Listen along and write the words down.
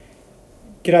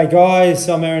G'day guys,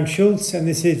 I'm Aaron Schultz and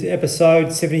this is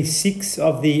episode 76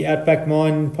 of the Outback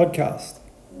Mind Podcast.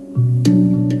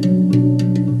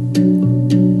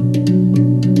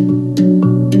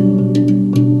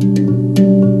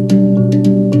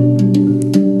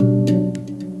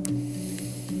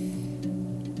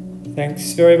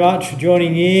 Thanks very much for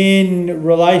joining in.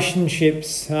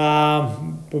 Relationships.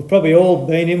 We've probably all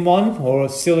been in one or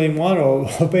still in one or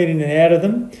been in and out of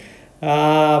them. A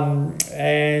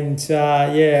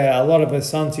lot of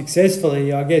us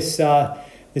unsuccessfully. I guess they're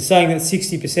saying that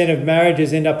 60% of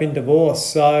marriages end up in divorce.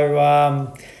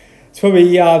 So it's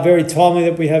probably very timely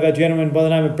that we have a gentleman by the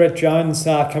name of Brett Jones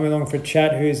coming along for a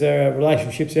chat, who's a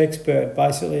relationships expert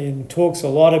basically, and talks a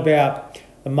lot about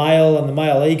the male and the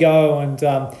male ego and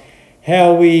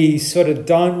how we sort of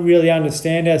don't really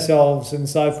understand ourselves and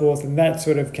so forth, and that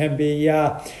sort of can be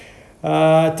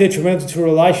detrimental to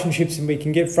relationships, and we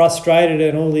can get frustrated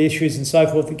and all the issues and so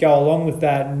forth that go along with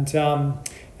that. And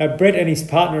Brett and his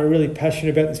partner are really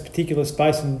passionate about this particular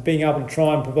space and being able to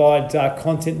try and provide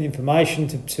content and information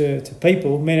to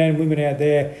people, men and women out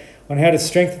there, on how to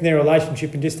strengthen their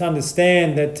relationship and just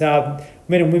understand that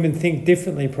men and women think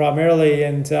differently primarily,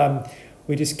 and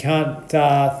we just can't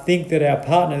think that our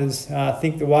partners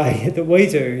think the way that we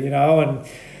do, and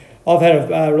I've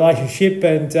had a relationship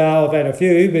and I've had a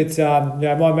few, but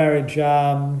my marriage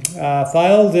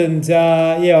failed, and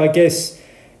I guess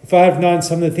if I have known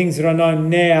some of the things that I know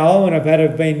now, and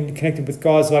I've been connected with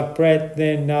guys like Brett,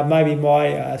 then maybe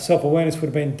my self-awareness would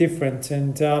have been different.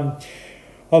 And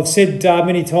I've said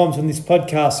many times on this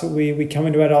podcast that we come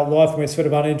into adult life and we're sort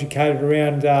of uneducated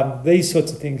around these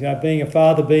sorts of things, being a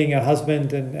father, being a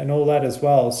husband, and all that as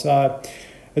well. So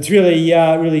it's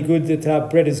really good that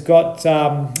Brett has got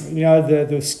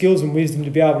the skills and wisdom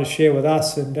to be able to share with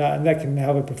us, and that can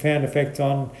have a profound effect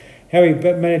on how we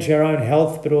manage our own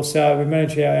health, but also we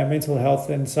manage our mental health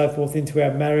and so forth into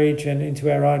our marriage and into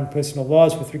our own personal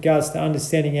lives with regards to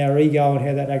understanding our ego and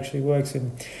how that actually works.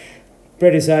 And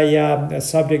Brett is a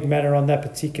subject matter on that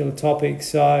particular topic,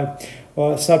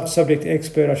 or subject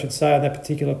expert, I should say, on that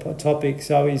particular topic.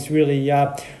 So he's really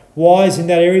wise in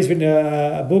that area. He's written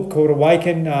a book called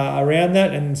Awaken around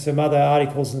that, and some other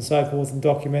articles and so forth, and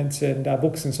documents and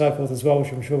books and so forth as well,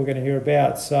 which I'm sure we're going to hear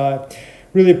about. So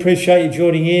really appreciate you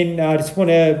joining in. I just want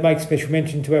to make special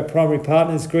mention to our primary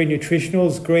partners, Green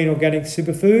Nutritionals, Green Organic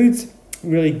Superfoods.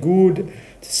 Really good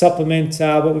to supplement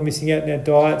what we're missing out in our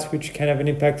diets, which can have an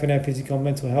impact on our physical and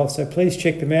mental health. So please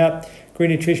check them out,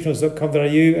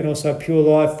 greennutritionals.com.au, and also Pure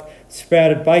Life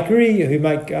Sprouted Bakery, who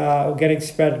make organic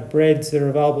sprouted breads that are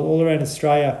available all around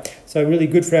Australia. So really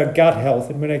good for our gut health,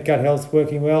 and when our gut health's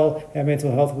working well, our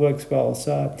mental health works well.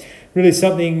 So really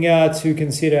something to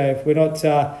consider. If we're not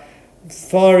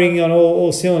firing on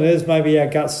all cylinders, maybe our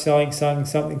gut's saying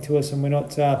something to us, and we're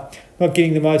not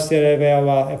getting the most out of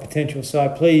our potential. So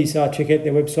please check out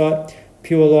their website,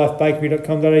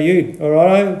 purelifebakery.com.au.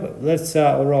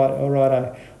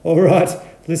 All right.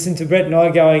 Listen to Brett and I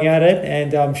going at it,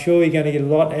 and I'm sure you're going to get a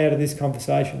lot out of this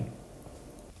conversation.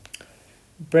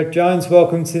 Brett Jones,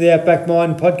 welcome to the Outback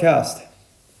Mind Podcast.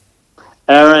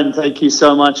 Aaron, thank you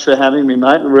so much for having me,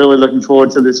 mate. I'm really looking forward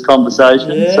to this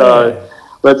conversation. Yeah. So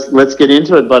let's get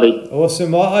into it, buddy.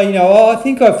 Awesome. I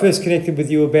think I first connected with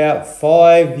you about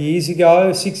 6 years ago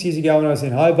when I was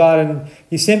in Hobart, and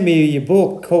you sent me your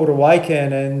book called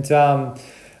Awaken, and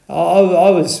I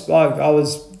was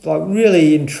like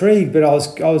really intrigued, but I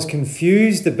was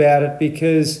confused about it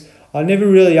because I never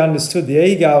really understood the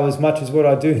ego as much as what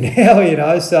I do now,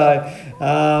 So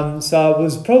it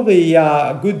was probably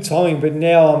a good timing, but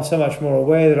now I'm so much more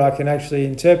aware that I can actually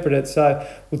interpret it. So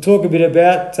we'll talk a bit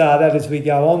about that as we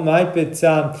go on, mate. But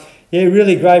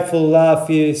really grateful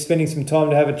for you spending some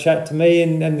time to have a chat to me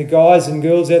and the guys and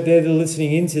girls out there that are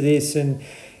listening into this. And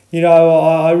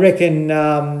I reckon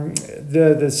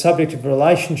the subject of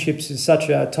relationships is such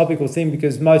a topical thing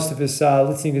because most of us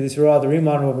listening to this are either in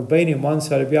one or have been in one,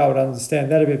 so to be able to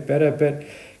understand that a bit better. But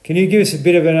can you give us a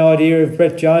bit of an idea of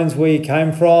Brett Jones, where you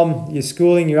came from, your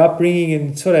schooling, your upbringing,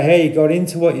 and sort of how you got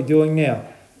into what you're doing now?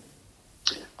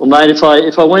 Well, mate, if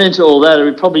I went into all that, it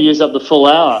would probably use up the full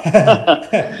hour.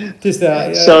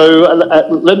 So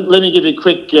let me give you a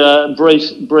quick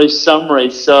brief summary.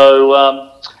 So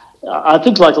I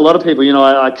think, like a lot of people,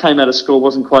 I came out of school,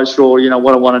 wasn't quite sure,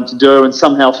 what I wanted to do, and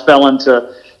somehow fell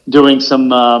into doing some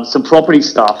property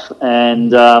stuff,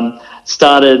 and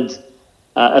started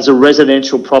as a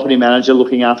residential property manager,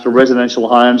 looking after residential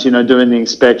homes, doing the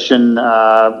inspection,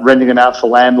 renting them out for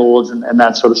landlords and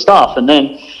that sort of stuff. And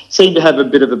then seemed to have a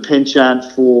bit of a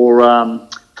penchant for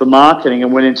marketing,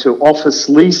 and went into office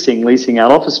leasing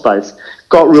out office space.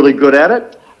 Got really good at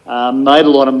it, made a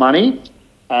lot of money,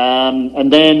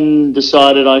 and then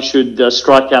decided I should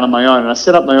strike out on my own. And I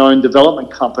set up my own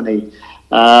development company,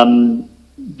 I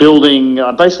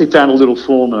basically found a little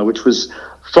formula, which was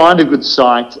find a good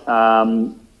site,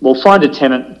 find a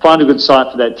tenant, find a good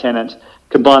site for that tenant,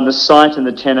 combine the site and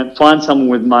the tenant, find someone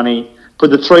with money,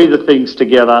 put the three of the things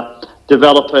together,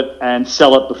 develop it and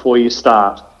sell it before you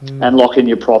start and lock in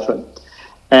your profit.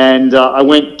 And I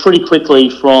went pretty quickly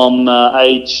from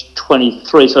age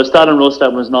 23. So I started in real estate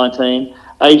when I was 19.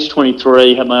 Age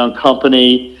 23, had my own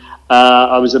company.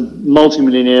 I was a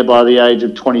multimillionaire by the age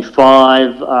of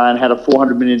 25 and had a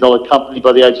 $400 million company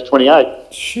by the age of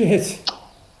 28. Shit.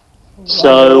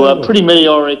 So pretty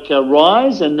meteoric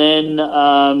rise, and then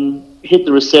hit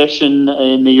the recession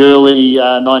in the early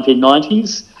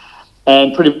 1990s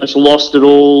and pretty much lost it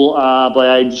all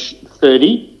by age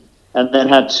 30, and then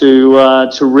had to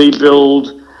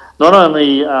rebuild not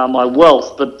only my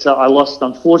wealth, but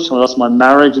unfortunately lost my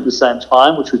marriage at the same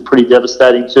time, which was pretty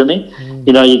devastating to me.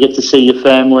 You know, you get to see your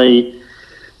family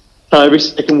every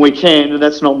second weekend, and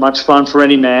that's not much fun for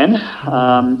any man,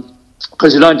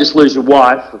 because you don't just lose your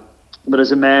wife, but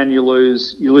as a man you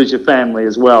lose your family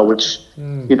as well, which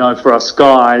you know, for us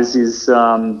guys is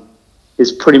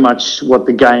pretty much what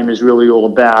the game is really all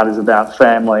about, is about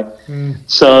family.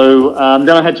 So then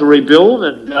I had to rebuild,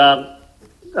 and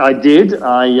I did.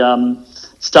 I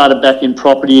started back in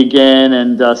property again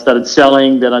and started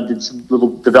selling. Then I did some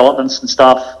little developments and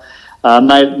stuff.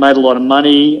 Made a lot of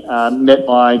money. Met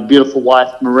my beautiful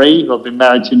wife, Marie, who I've been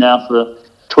married to now for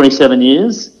 27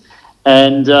 years.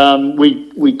 And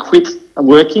we quit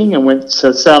working and went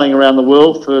sailing around the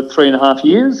world for 3.5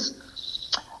 years,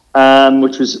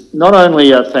 which was not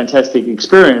only a fantastic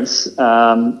experience,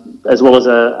 as well as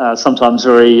a sometimes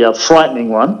very frightening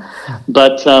one,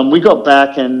 but we got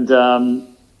back and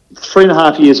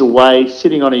 3.5 years away,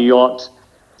 sitting on a yacht,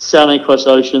 sailing across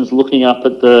oceans, looking up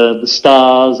at the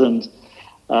stars and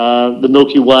the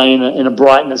Milky Way in a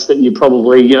brightness that you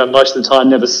probably, you know, most of the time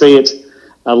never see it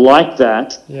like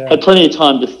that. Yeah. Had plenty of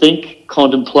time to think,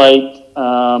 contemplate,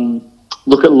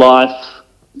 look at life,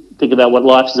 think about what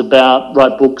life is about,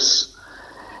 write books.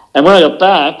 And when I got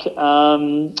back,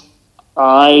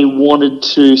 I wanted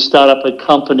to start up a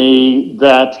company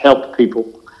that helped people,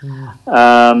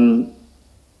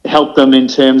 help them in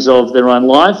terms of their own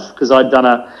life, because I'd done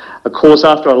a course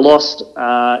after I lost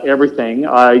everything.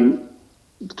 I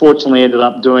fortunately ended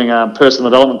up doing a personal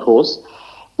development course,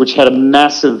 which had a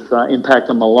massive impact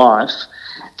on my life,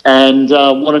 and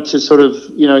wanted to sort of,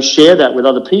 you know, share that with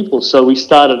other people. So we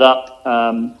started up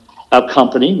our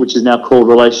company, which is now called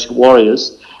Relationship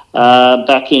Warriors,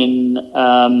 back in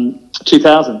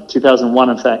 2001,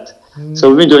 in fact. So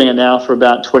we've been doing it now for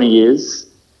about 20 years,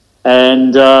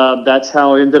 and that's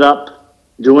how I ended up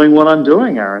doing what I'm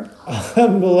doing, Aaron.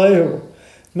 Unbelievable.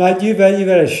 Mate, you've had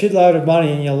a shitload of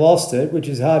money and you lost it, which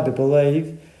is hard to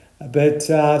believe. But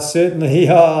certainly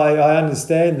I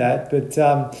understand that. But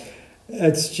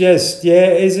it's just,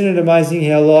 isn't it amazing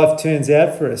how life turns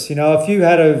out for us? You know, if you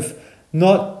had have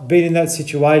not been in that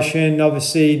situation,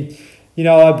 obviously, you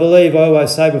know, I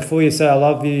always say, before you say I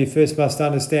love you, you first must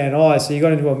understand I. So you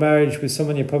got into a marriage with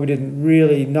someone you probably didn't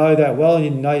really know that well, and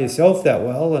you didn't know yourself that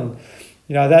well. And,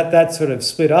 you know, that sort of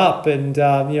split up. And,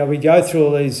 you know, we go through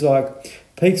all these, like,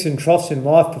 peaks and troughs in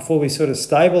life before we sort of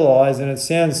stabilise, and it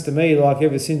sounds to me like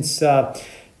ever since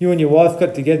you and your wife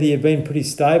got together, you've been pretty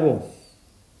stable.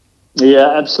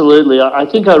 Yeah, absolutely. I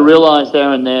think I realised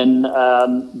there and then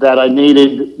that I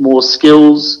needed more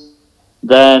skills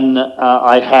than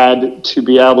I had to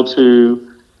be able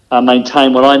to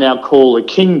maintain what I now call a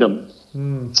kingdom,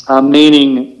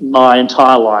 meaning my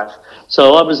entire life.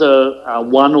 So I was a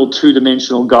one or two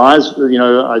dimensional guy. You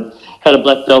know, I had a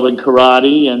black belt in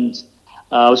karate, and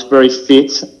I was very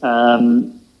fit,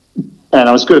 and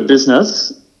I was good at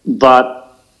business, but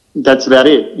that's about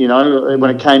it. You know, when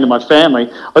it came to my family,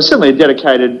 I was certainly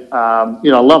dedicated,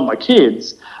 you know, I love my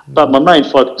kids, but my main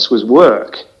focus was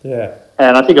work. Yeah.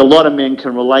 And I think a lot of men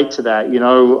can relate to that. You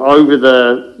know, over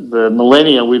the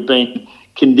millennia, we've been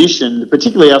conditioned,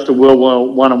 particularly after World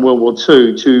War I and World War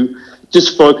II, to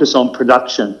just focus on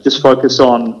production, just focus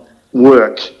on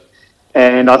work.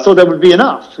 And I thought that would be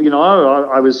enough. You know,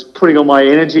 I was putting all my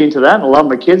energy into that, and I love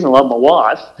my kids and I love my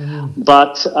wife.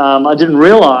 But I didn't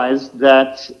realise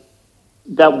that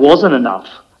wasn't enough,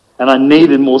 and I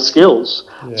needed more skills.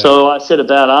 Yeah. So I set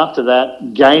about after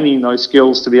that gaining those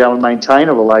skills to be able to maintain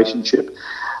a relationship.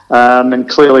 And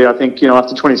clearly, I think, you know,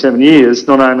 after 27 years,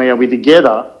 not only are we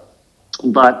together,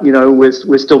 but, you know,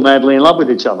 we're still madly in love with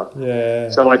each other. Yeah.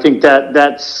 So I think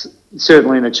that's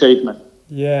certainly an achievement.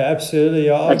 Yeah, absolutely.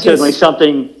 It's certainly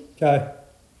something. Okay.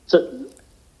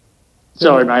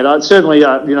 Sorry, mate. I certainly,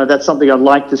 that's something I'd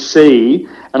like to see,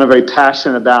 and I'm very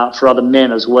passionate about for other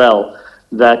men as well.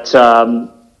 That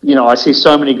I see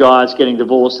so many guys getting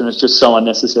divorced, and it's just so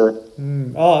unnecessary.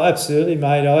 Oh, absolutely,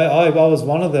 mate. I was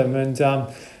one of them, and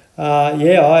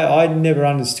I never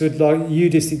understood. Like you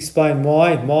just explained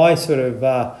my sort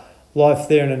of life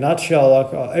there in a nutshell.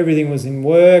 Like everything was in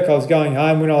work. I was going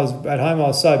home. When I was at home, I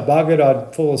was so buggered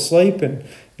I'd fall asleep, and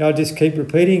I'd just keep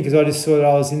repeating because I just thought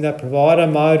I was in that provider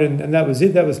mode, and that was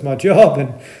it. That was my job,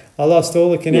 and I lost all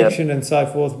the connection and so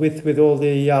forth with all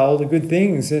the good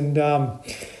things. And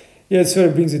it sort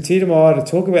of brings a tear to my eye to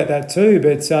talk about that too.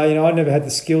 But I never had the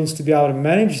skills to be able to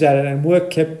manage that, and work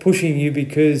kept pushing you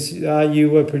because you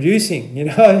were producing.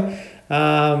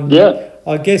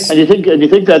 I guess. And you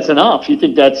think that's enough. You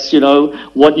think that's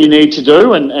what you need to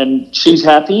do, and she's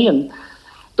happy.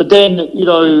 But then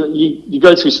you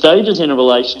go through stages in a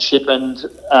relationship, and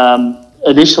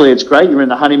initially it's great. You're in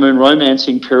the honeymoon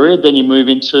romancing period. Then you move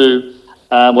into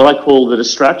what I call the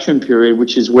distraction period,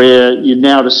 which is where you're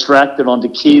now distracted onto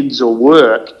kids or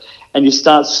work, and you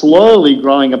start slowly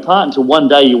growing apart until one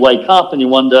day you wake up and you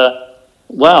wonder,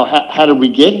 wow, how did we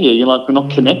get here? You're like, we're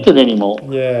not connected anymore.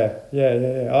 Yeah.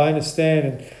 I understand.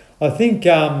 And I think,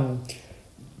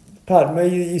 pardon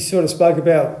me, you sort of spoke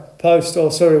about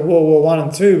World War One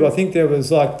and Two, but I think there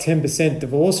was like 10%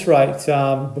 divorce rate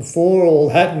before all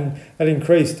that, and that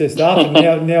increased just after.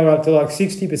 now we're up to like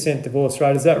 60% divorce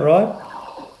rate. Is that right?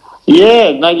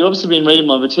 Yeah, mate, you've obviously been reading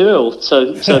my material,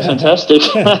 so fantastic.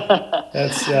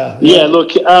 That's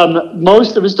Look,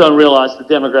 most of us don't realise the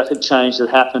demographic change that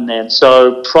happened then.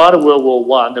 So prior to World War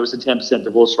One, there was a 10%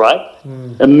 divorce rate.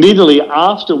 Immediately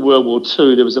after World War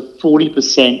Two, there was a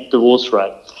 40% divorce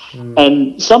rate.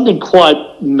 And something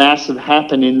quite massive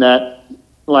happened in that,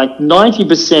 like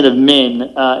 90% of men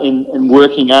in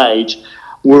working age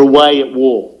were away at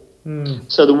war.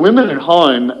 So the women at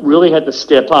home really had to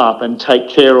step up and take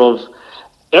care of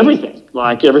everything,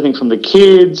 like everything from the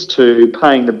kids to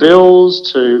paying the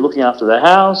bills to looking after the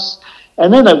house.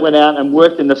 And then they went out and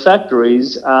worked in the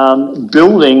factories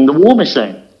building the war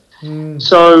machine.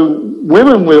 So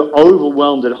women were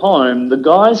overwhelmed at home. The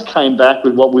guys came back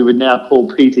with what we would now call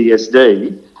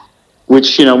PTSD,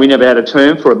 which, we never had a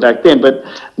term for it back then, but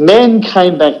men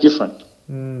came back different.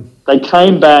 They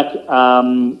came back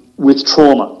with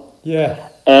trauma. Yeah.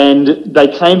 And they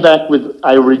came back with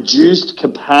a reduced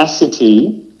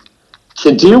capacity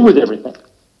to deal with everything.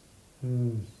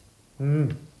 And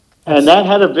that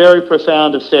had a very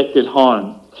profound effect at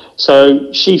home.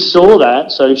 So she saw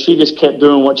that, so she just kept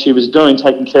doing what she was doing,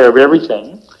 taking care of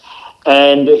everything.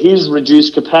 And his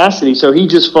reduced capacity, so he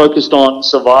just focused on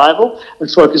survival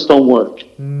and focused on work.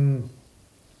 And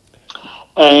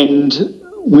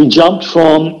we then jumped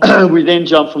from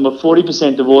a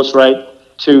 40% divorce rate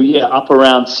to, up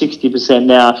around 60%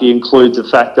 now if you include de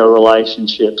facto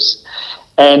relationships.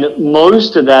 And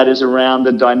most of that is around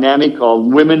the dynamic of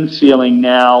women feeling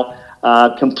now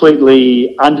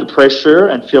completely under pressure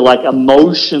and feel like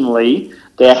emotionally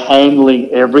they're handling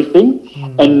everything,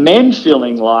 and men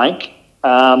feeling like,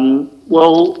 I'm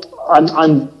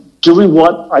doing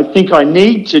what I think I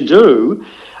need to do,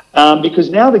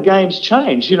 because now the game's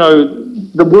changed.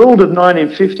 The world of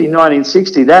 1950,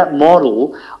 1960, that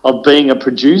model of being a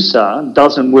producer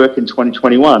doesn't work in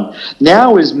 2021.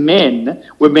 Now as men,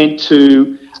 we're meant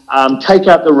to take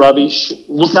out the rubbish,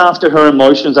 look after her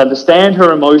emotions, understand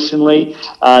her emotionally,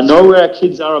 know where our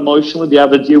kids are emotionally, be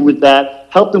able to deal with that,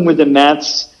 help them with the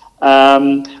maths,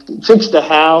 fix the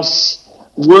house,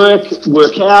 work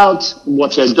out,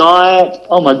 watch our diet.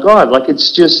 Oh my God, like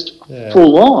it's just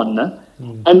full on.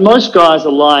 And most guys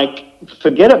are like,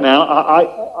 forget it, man.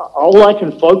 All I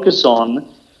can focus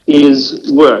on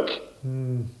is work.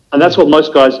 And that's what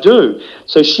most guys do.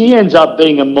 So she ends up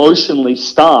being emotionally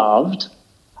starved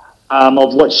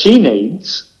of what she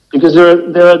needs, because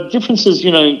there are differences,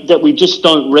 that we just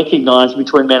don't recognise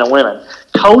between men and women.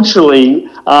 Culturally,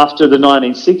 after the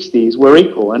 1960s, we're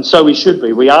equal, and so we should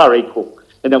be. We are equal,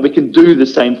 and that we can do the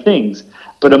same things.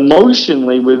 But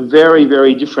emotionally, we're very,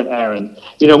 very different, Aaron.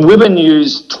 Women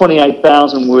use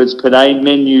 28,000 words per day.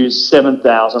 Men use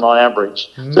 7,000 on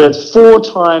average. So that's 4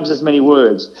 times as many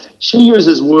words. She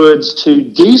uses words to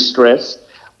de-stress.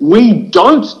 We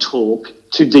don't talk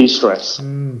to de-stress.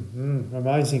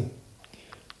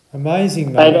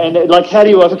 Amazing, mate. And like, how do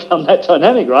you overcome that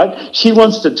dynamic, right? She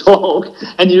wants to talk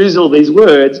and use all these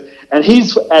words, and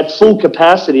he's at full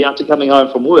capacity after coming home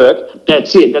from work.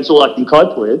 That's it. That's all I can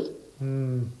cope with.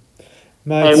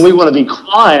 Mate. And we want to be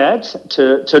quiet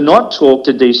to not talk,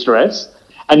 to de-stress,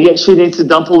 and yet she needs to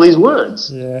dump all these words.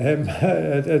 Yeah,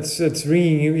 it's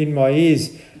ringing in my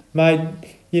ears. Mate,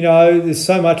 there's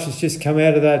so much that's just come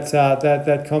out of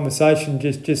that conversation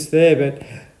just there. But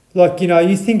like,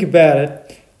 you think about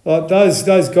it, like those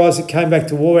guys that came back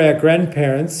to war, our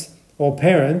grandparents or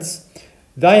parents,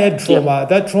 they had trauma. Yep.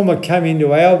 That trauma came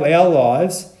into our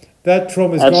lives. That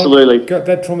trauma's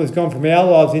gone from our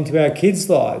lives into our kids'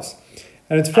 lives.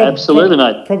 And it's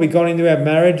probably gone into our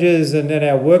marriages and then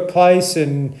our workplace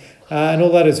and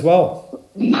all that as well.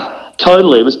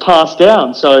 Totally. It was passed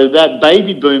down. So that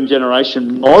baby boom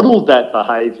generation modelled that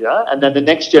behaviour, and then the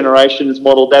next generation has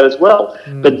modelled that as well.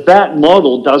 But that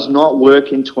model does not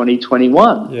work in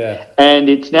 2021. Yeah. And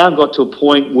it's now got to a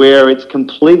point where it's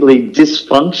completely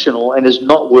dysfunctional and is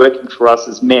not working for us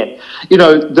as men.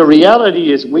 The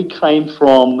reality is we came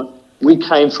from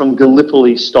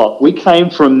Gallipoli stock. We came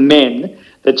from men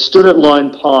that stood at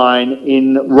Lone Pine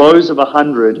in rows of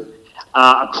 100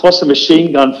 across a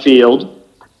machine gun field,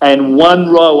 and one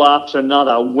row after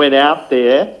another went out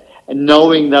there and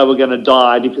knowing they were going to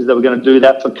die because they were going to do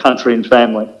that for country and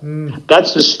family.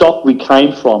 That's the stock we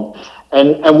came from.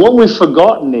 And what we've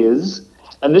forgotten is,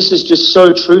 and this is just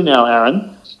so true now,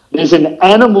 Aaron, there's an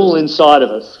animal inside of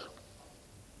us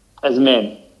as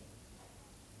men.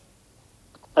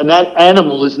 And that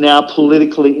animal is now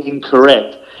politically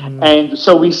incorrect. And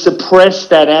so we suppress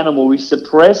that animal. We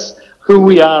suppress who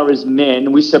we are as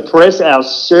men. We suppress our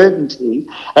certainty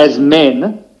as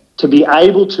men to be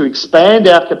able to expand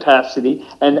our capacity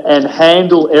and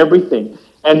handle everything.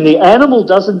 And the animal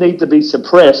doesn't need to be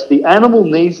suppressed. The animal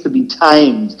needs to be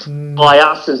tamed by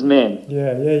us as men.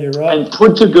 Yeah, you're right. And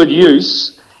put to good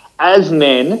use as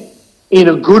men in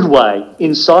a good way,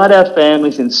 inside our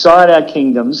families, inside our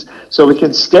kingdoms, so we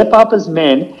can step up as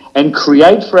men and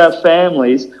create for our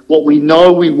families what we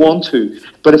know we want to.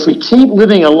 But if we keep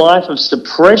living a life of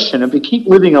suppression, if we keep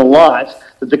living a life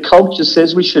that the culture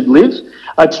says we should live,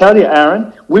 I tell you,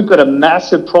 Aaron, we've got a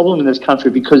massive problem in this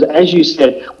country because, as you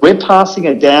said, we're passing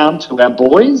it down to our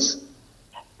boys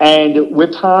and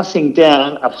we're passing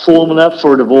down a formula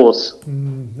for a divorce.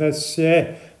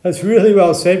 That's really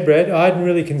well said, Brett. I hadn't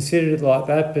really considered it like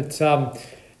that, but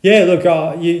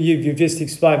you've just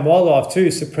explained my life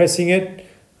too, suppressing it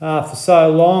for so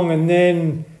long, and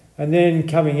then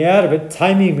coming out of it,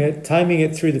 taming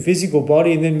it through the physical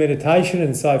body, and then meditation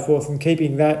and so forth, and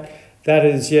keeping that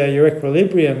as your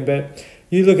equilibrium. But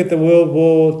you look at the World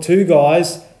War II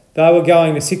guys; they were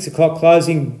going to 6 o'clock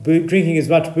closing, drinking as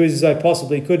much booze as they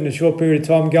possibly could in a short period of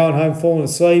time, going home, falling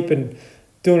asleep, and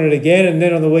doing it again, and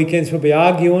then on the weekends probably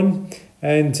arguing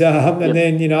and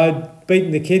then beating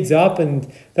the kids up,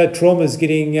 and that trauma's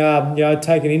getting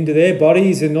taken into their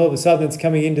bodies, and all of a sudden it's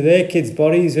coming into their kids'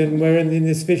 bodies, and we're in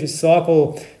this vicious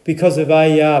cycle because of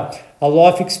a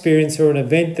life experience or an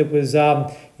event that was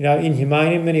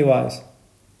inhumane in many ways.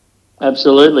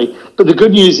 Absolutely. But the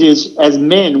good news is, as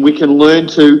men, we can learn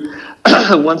to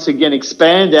once again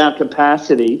expand our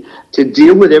capacity to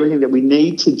deal with everything that we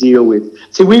need to deal with.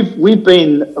 See, we've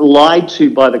been lied to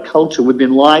by the culture. We've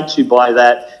been lied to by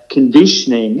that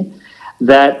conditioning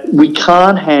that we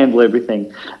can't handle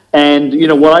everything. And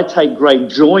what I take great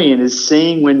joy in is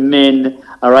seeing when men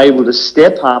are able to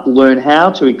step up, learn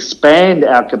how to expand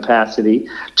our capacity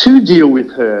to deal with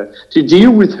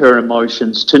her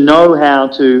emotions, to know how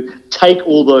to take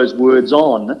all those words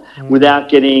on without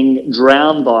getting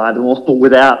drowned by them or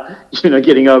without,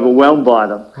 getting overwhelmed by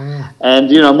them.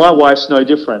 And, my wife's no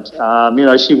different.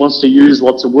 She wants to use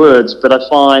lots of words, but I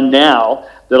find now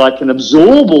that I can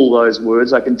absorb all those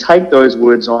words, I can take those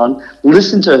words on,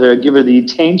 listen to her, give her the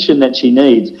attention that she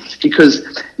needs. Because,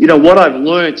 what I've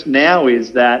learnt now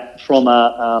is that from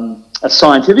a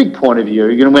scientific point of view,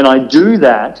 when I do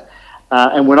that,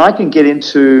 and when I can get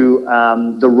into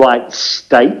the right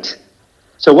state.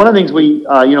 So one of the things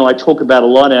I talk about a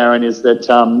lot, Aaron, is that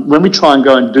when we try and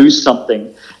go and do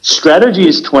something, strategy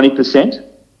is 20%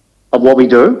 of what we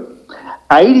do.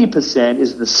 80%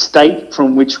 is the state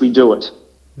from which we do it.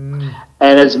 And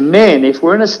as men, if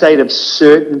we're in a state of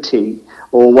certainty,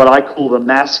 or what I call the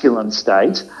masculine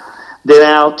state, then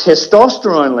our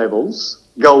testosterone levels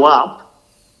go up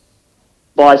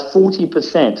by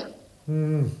 40%.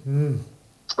 And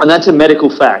that's a medical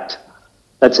fact.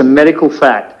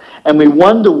 And we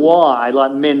wonder why,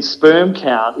 like, men's sperm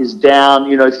count is down,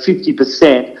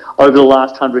 50% over the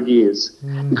last 100 years.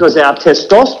 Because our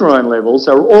testosterone levels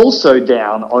are also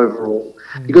down overall.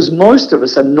 Because most of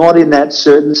us are not in that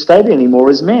certain state anymore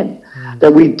as men.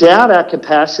 That we doubt our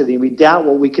capacity, we doubt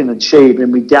what we can achieve,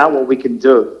 and we doubt what we can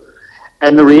do.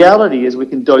 And the reality is we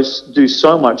can do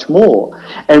so much more.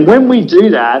 And when we do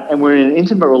that, and we're in an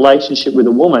intimate relationship with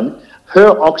a woman,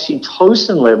 her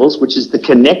oxytocin levels, which is the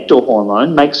connector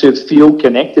hormone, makes her feel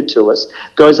connected to us,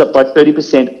 goes up by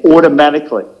 30%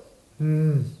 automatically.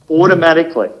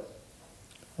 Automatically.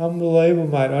 Unbelievable,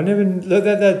 mate. I never look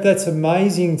that's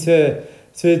amazing to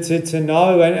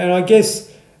know. And I guess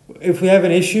if we have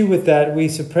an issue with that, we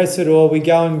suppress it, or we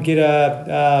go and get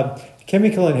a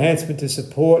chemical enhancement to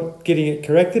support getting it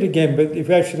corrected again. But if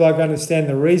we actually understand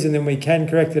the reason, then we can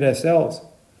correct it ourselves.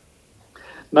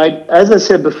 Mate, as I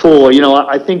said before,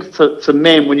 I think for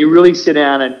men, when you really sit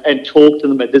down and talk to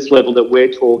them at this level that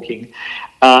we're talking,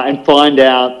 and find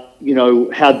out,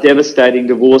 how devastating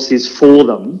divorce is for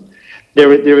them,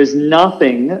 there is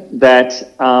nothing that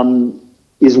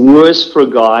is worse for a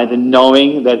guy than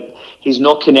knowing that he's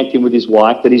not connecting with his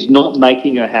wife, that he's not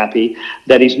making her happy,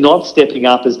 that he's not stepping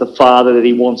up as the father that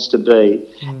he wants to be.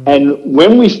 And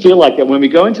when we feel like that, when we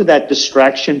go into that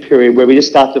distraction period where we just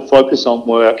start to focus on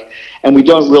work and we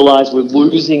don't realize we're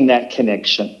losing that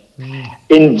connection,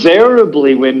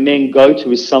 invariably where men go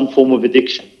to is some form of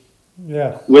addiction.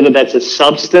 Yeah. Whether that's a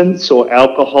substance or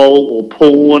alcohol or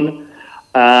porn,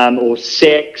 or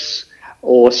sex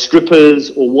or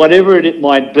strippers or whatever it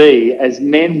might be, as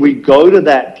men, we go to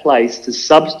that place to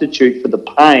substitute for the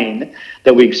pain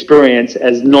that we experience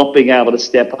as not being able to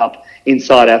step up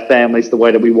inside our families the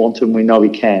way that we want to and we know we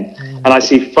can. And I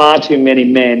see far too many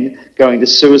men going to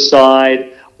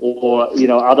suicide or,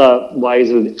 other ways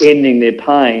of ending their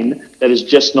pain that is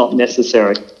just not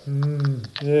necessary.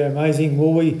 Yeah, amazing.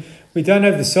 Well, we don't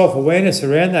have the self-awareness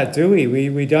around that, do we?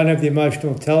 We don't have the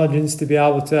emotional intelligence to be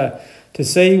able to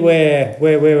see where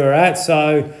we're at.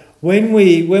 So when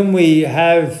we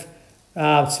have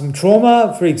some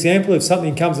trauma, for example, if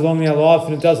something comes along in our life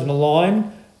and it doesn't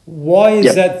align, why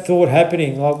is that thought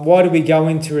happening? Like, why do we go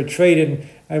into retreat?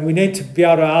 And we need to be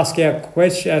able to ask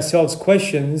ourselves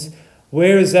questions.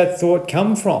 Where does that thought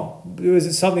come from? Was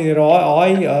it something that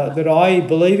I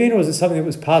believe in, or was it something that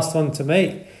was passed on to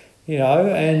me?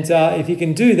 And if you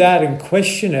can do that and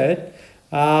question it,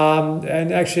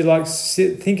 and actually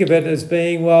think of it as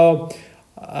being, is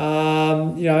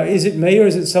it me or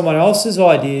is it someone else's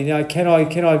idea? Can I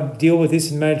deal with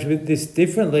this and manage with this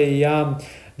differently?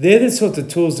 They're the sorts of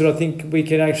tools that I think we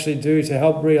can actually do to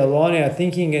help realign our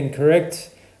thinking and correct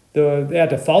our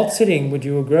default setting. Would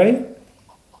you agree?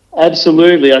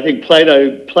 Absolutely. I think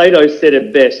Plato said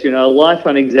it best, life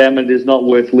unexamined is not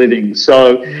worth living.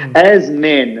 So as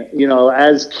men,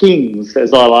 as kings,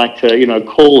 as I like to,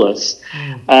 call us,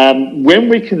 when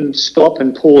we can stop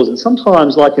and pause, and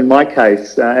sometimes, like in my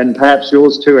case, and perhaps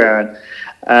yours too, Aaron,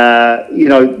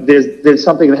 there's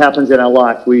something that happens in our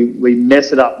life. We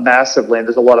mess it up massively and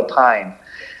there's a lot of pain.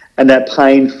 And that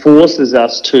pain forces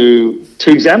us to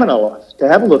examine our life, to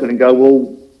have a look at it and go,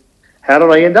 well, how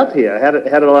did I end up here? How did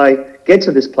I get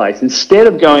to this place? Instead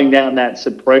of going down that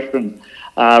suppression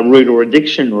route or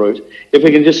addiction route, if we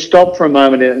can just stop for a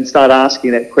moment and start asking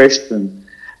that question,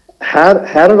 how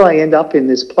did I end up in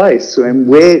this place? And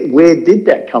where did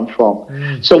that come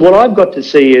from? So what I've got to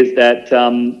see is that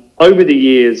over the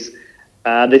years,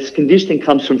 this conditioning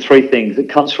comes from three things. It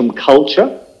comes from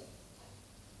culture.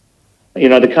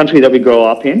 The country that we grow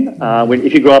up in.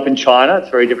 If you grow up in China, it's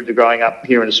very different to growing up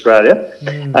here in Australia.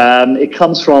 It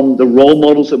comes from the role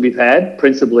models that we've had,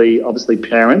 principally, obviously,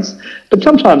 parents, but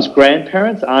sometimes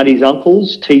grandparents, aunties,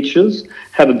 uncles, teachers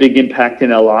have a big impact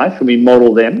in our life, and we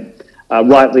model them,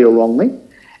 rightly or wrongly.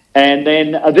 And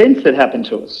then events that happen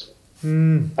to us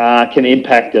can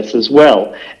impact us as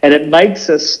well. And it makes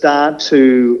us start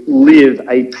to live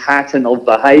a pattern of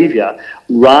behaviour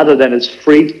rather than as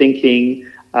free-thinking,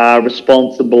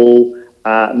 responsible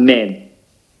men.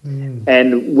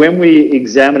 And when we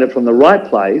examine it from the right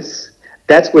place,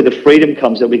 that's where the freedom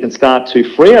comes, that we can start to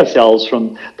free ourselves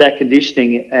from that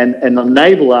conditioning and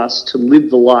enable us to live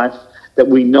the life that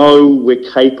we know we're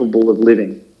capable of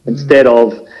living instead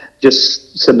of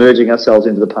just submerging ourselves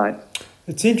into the pain.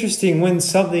 It's interesting when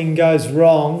something goes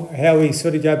wrong, how we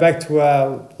sort of go back to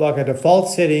a default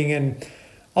setting. And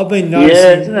I've been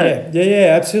noticing, isn't it?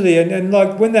 Yeah, absolutely. And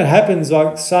like when that happens,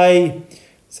 like say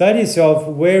to yourself,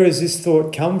 where has this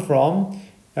thought come from?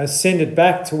 Send it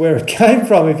back to where it came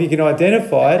from if you can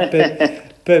identify it.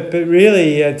 But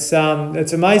really, it's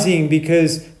amazing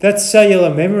because that's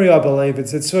cellular memory, I believe.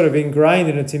 It's sort of ingrained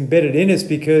and it's embedded in us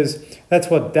because that's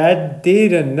what Dad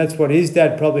did and that's what his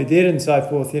dad probably did and so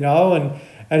forth,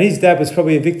 And his dad was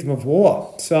probably a victim of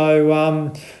war.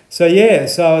 So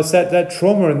it's that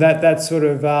trauma and that sort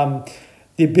of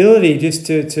the ability just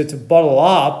to bottle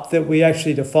up that we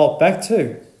actually default back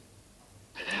to.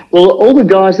 Well, all the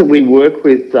guys that we work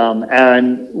with,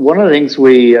 Aaron, one of the things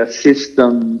we assist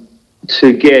them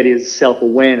to get is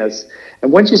self-awareness.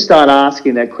 And once you start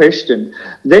asking that question,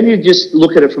 then you just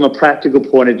look at it from a practical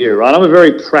point of view, right? I'm a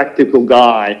very practical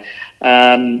guy.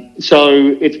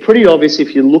 So it's pretty obvious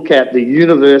if you look at the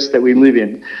universe that we live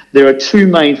in, there are two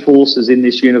main forces in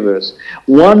this universe.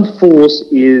 One force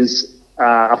is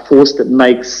a force that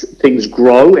makes things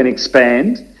grow and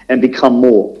expand and become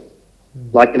more,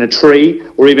 like in a tree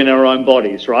or even in our own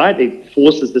bodies, right? It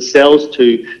forces the cells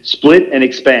to split and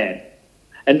expand.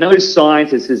 And no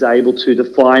scientist is able to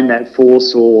define that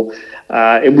force or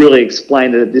really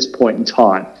explain it at this point in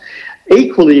time.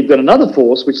 Equally, you've got another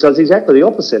force which does exactly the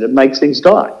opposite. It makes things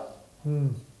die.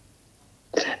 And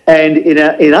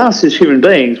in us as human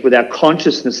beings, with our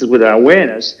consciousnesses, with our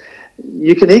awareness,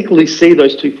 you can equally see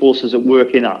those two forces at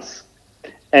work in us.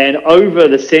 And over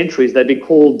the centuries, they've been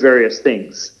called various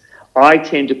things. I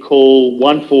tend to call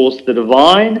one force the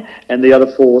divine and the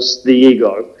other force the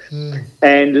ego.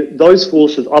 And those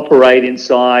forces operate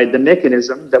inside the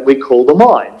mechanism that we call the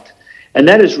mind. And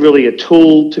that is really a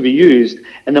tool to be used.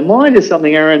 And the mind is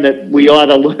something, Aaron, that we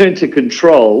either learn to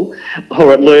control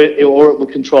or it will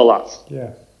control us.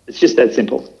 Yeah. It's just that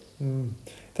simple.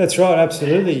 That's right,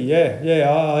 absolutely.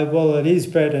 Yeah. Well, it is,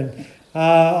 Brett. And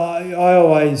I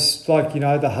always like,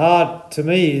 the heart to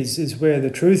me is where the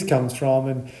truth comes from.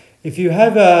 And if you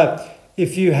have a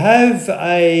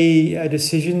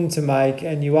decision to make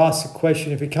and you ask a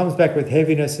question, if it comes back with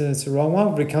heaviness, then it's the wrong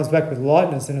one. If it comes back with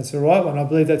lightness, then it's the right one. I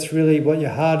believe that's really what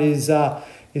your heart is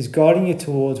guiding you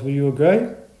towards. Will you agree?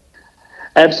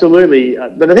 Absolutely.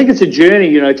 But I think it's a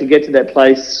journey, to get to that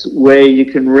place where you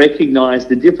can recognize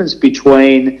the difference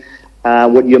between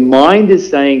what your mind is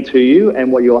saying to you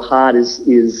and what your heart is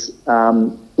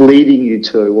leading you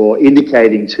to or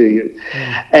indicating to you,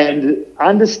 and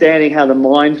understanding how the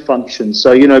mind functions.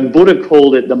 So, Buddha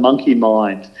called it the monkey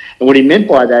mind. And what he meant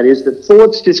by that is that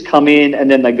thoughts just come in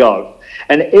and then they go.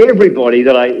 And everybody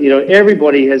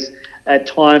everybody has at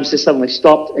times just suddenly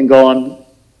stopped and gone,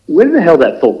 where the hell did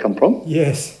that thought come from?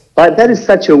 Yes. Like, that is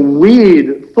such a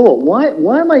weird thought.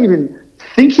 Why am I even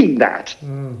thinking that?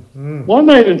 Why am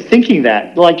I even thinking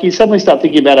that? Like, you suddenly start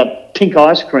thinking about a pink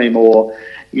ice cream or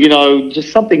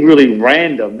just something really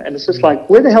random. And it's just like,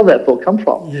 where the hell did that thought come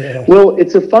from? Yeah. Well,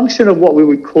 it's a function of what we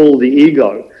would call the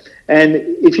ego. And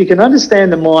if you can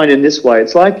understand the mind in this way,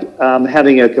 it's like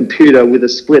having a computer with a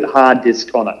split hard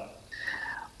disk on it.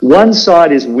 One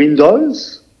side is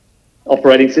Windows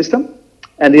operating system,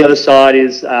 and the other side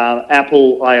is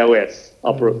Apple iOS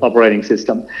operating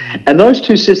system. And those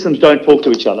two systems don't talk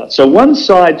to each other. So one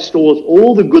side stores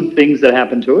all the good things that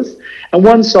happen to us, and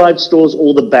one side stores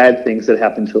all the bad things that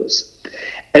happen to us.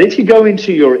 And if you go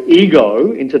into your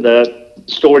ego, into the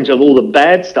storage of all the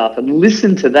bad stuff, and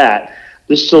listen to that,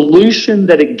 the solution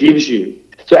that it gives you.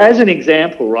 So as an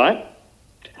example, right,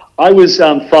 I was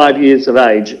 5 years of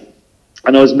age,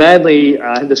 and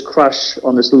I had this crush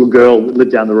on this little girl that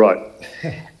lived down the road.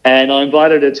 And I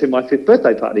invited her to my 5th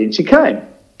birthday party, and she came.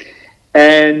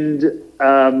 And,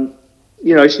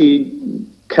 she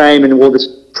came and wore this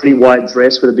pretty white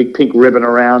dress with a big pink ribbon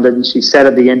around it, and she sat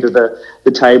at the end of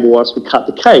the table whilst we cut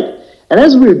the cake. And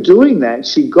as we were doing that,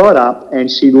 she got up and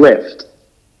she left.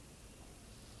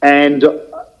 And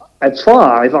at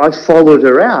 5, I followed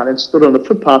her out and stood on the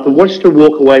footpath and watched her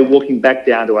walk away, walking back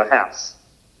down to her house.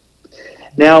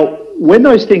 Now, when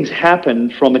those things happen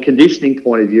from a conditioning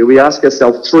point of view, we ask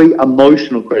ourselves 3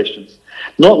 emotional questions.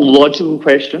 Not logical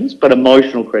questions, but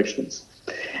emotional questions.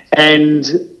 And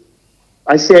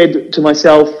I said to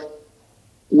myself,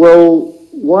 well,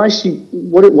 what is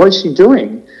she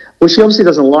doing? Well, she obviously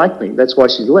doesn't like me. That's why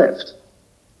she's left.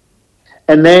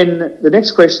 And then the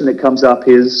next question that comes up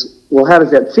is, well, how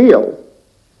does that feel?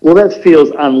 Well, that feels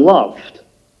unloved.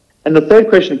 And the third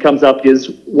question that comes up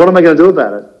is, what am I going to do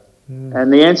about it?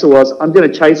 And the answer was, I'm going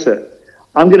to chase her.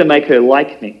 I'm going to make her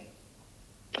like me.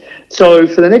 So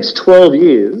for the next 12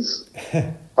 years,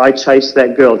 I chased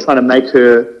that girl, trying to make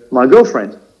her my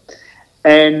girlfriend.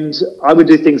 And I would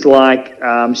do things like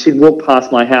she'd walk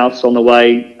past my house on the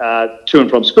way to and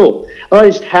from school. I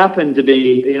just happened to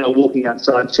be, walking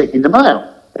outside checking the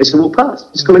mail as she walked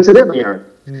past, just coincidentally, Aaron.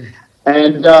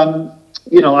 And,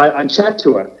 I'd chat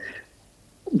to her.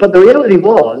 But the reality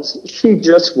was, she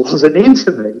just wasn't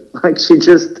into me. Like, she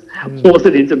just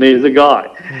wasn't into me as a guy.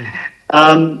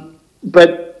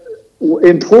 But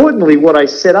importantly, what I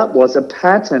set up was a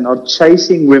pattern of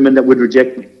chasing women that would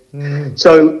reject me.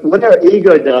 So what our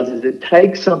ego does is it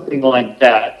takes something like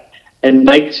that and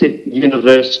makes it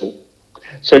universal.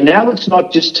 So now it's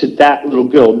not just to that little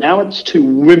girl. Now it's to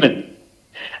women.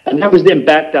 And that was then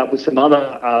backed up with some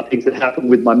other things that happened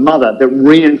with my mother that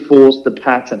reinforced the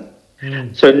pattern.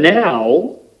 So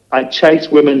now I chase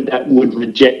women that would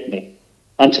reject me.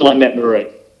 until I met Marie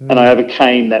and I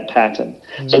overcame that pattern.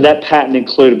 So that pattern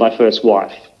included my first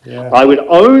wife. Yeah. I would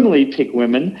only pick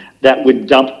women that would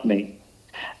dump me.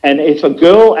 And if a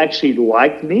girl actually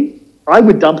liked me, I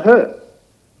would dump her.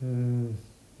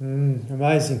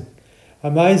 Amazing.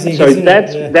 Amazing. So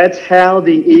that's how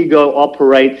the ego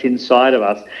operates inside of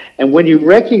us. And when you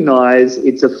recognize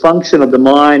it's a function of the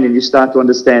mind and you start to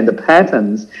understand the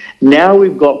patterns, now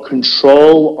we've got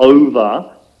control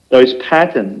over those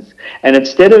patterns. And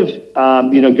instead of,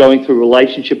 going through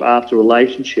relationship after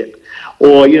relationship,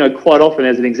 or, quite often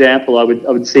as an example, I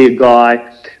would see a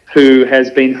guy who has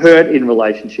been hurt in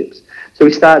relationships. So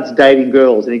he starts dating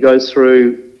girls and he goes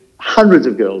through hundreds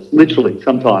of girls, literally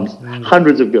sometimes,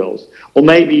 hundreds of girls. Or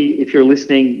maybe if you're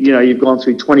listening, you've gone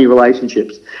through 20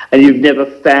 relationships and you've never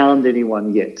found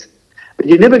anyone yet. But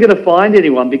you're never going to find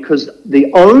anyone because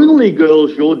the only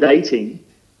girls you're dating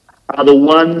are the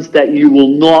ones that you will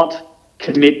not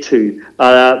commit to,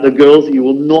 the girls that you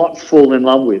will not fall in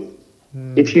love with.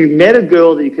 If you met a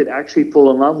girl that you could actually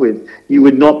fall in love with, you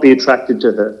would not be attracted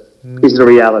to her, is the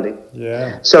reality.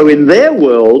 Yeah. So in their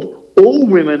world, all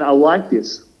women are like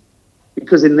this.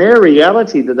 Because in their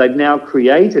reality that they've now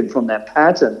created from that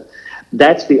pattern,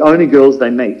 that's the only girls they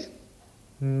meet.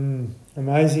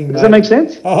 Amazing. Does that make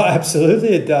sense? Oh, absolutely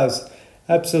it does.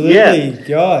 Absolutely. Yeah.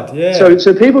 God, yeah.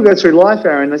 So people go through life,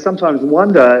 Aaron, they sometimes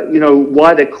wonder,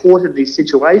 why they're caught in these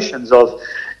situations of,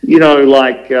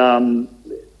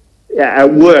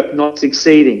 at work not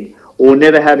succeeding or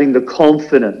never having the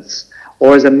confidence,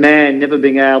 or as a man never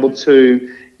being able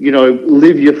to,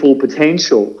 live your full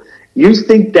potential. You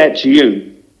think that's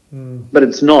you, but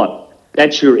it's not.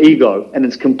 That's your ego, and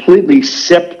it's completely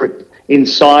separate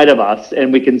inside of us,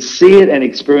 and we can see it and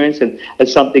experience it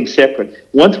as something separate.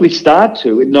 Once we start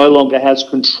to, it no longer has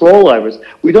control over us.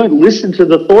 We don't listen to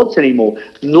the thoughts anymore,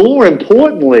 nor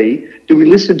importantly, do we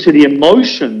listen to the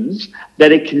emotions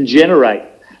that it can generate.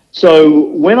 So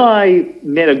when I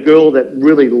met a girl that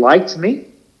really liked me,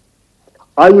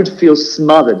 I would feel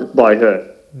smothered by her.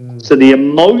 So the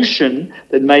emotion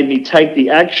that made me take the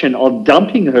action of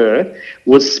dumping her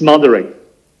was smothering.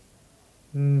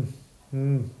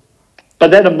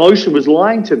 But that emotion was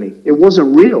lying to me. It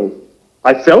wasn't real.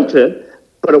 I felt it,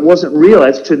 but it wasn't real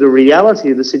as to the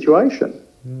reality of the situation.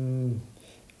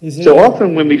 So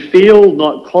often when we feel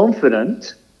not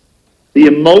confident, the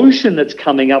emotion that's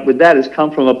coming up with that has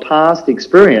come from a past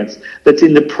experience that's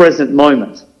in the present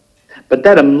moment. But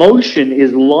that emotion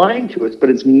is lying to us, but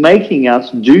it's making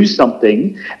us do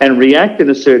something and react in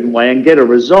a certain way and get a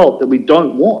result that we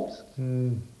don't want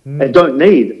and don't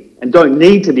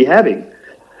need to be having.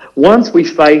 Once we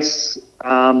face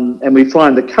and we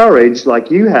find the courage,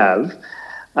 like you have,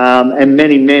 and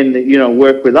many men that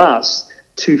work with us,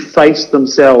 to face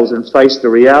themselves and face the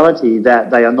reality that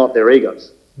they are not their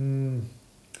egos. Mate,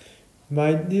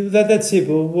 that's it.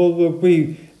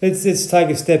 Let's take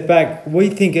a step back. We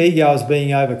think ego is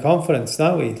being overconfidence,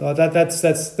 don't we? Like that's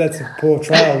a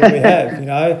portrayal that we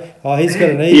have. Oh, he's got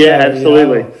an ego. Yeah,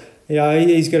 absolutely.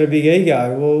 He's got a big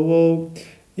ego. Well,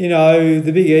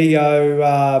 the big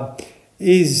ego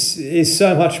is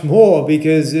so much more,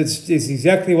 because it's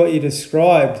exactly what you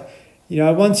described.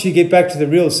 Once you get back to the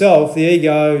real self, the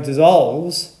ego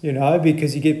dissolves,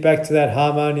 because you get back to that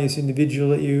harmonious individual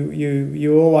that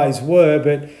you always were,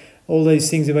 but all these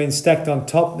things have been stacked on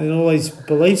top, and all these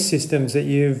belief systems that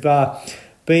you've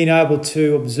been able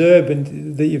to observe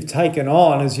and that you've taken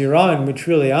on as your own, which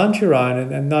really aren't your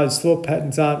own, and those thought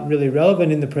patterns aren't really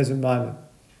relevant in the present moment.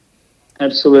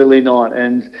 Absolutely not.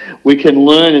 And we can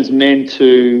learn as men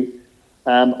to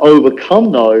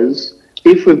overcome those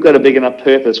if we've got a big enough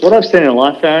purpose. What I've seen in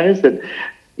life, Aaron, is that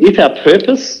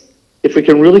if we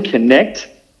can really connect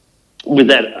with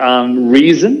that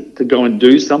reason to go and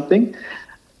do something,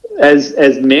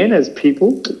 as men, as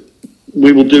people,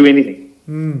 we will do anything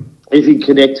if you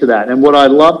connect to that. And what I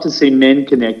love to see men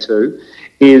connect to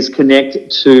is connect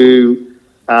to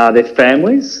their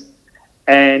families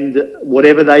and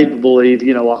whatever they believe,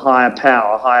 a higher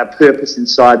power, a higher purpose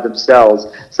inside themselves,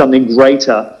 something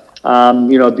greater,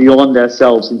 beyond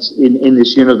ourselves in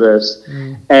this universe.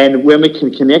 And when we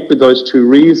can connect with those two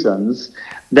reasons,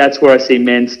 that's where I see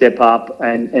men step up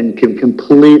and can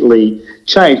completely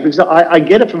change. Because I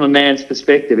get it from a man's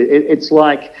perspective. It's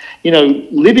like,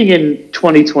 living in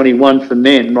 2021 for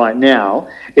men right now,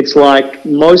 it's like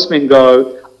most men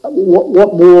go,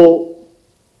 what more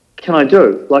can I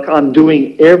do? Like, I'm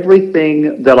doing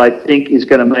everything that I think is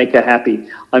going to make her happy.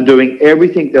 I'm doing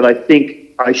everything that I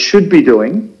think I should be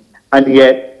doing, and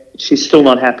yet she's still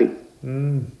not happy.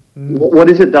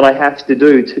 What is it that I have to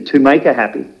do to make her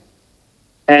happy?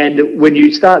 And when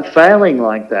you start failing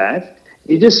like that,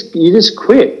 you just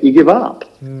quit, you give up.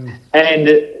 And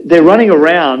they're running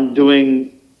around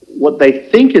doing what they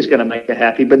think is going to make her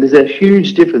happy, but there's a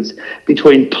huge difference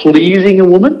between pleasing a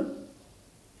woman,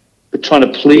 trying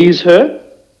to please her,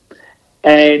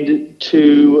 and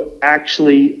to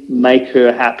actually make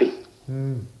her happy.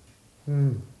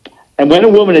 And when a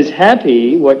woman is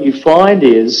happy, what you find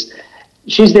is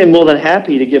she's then more than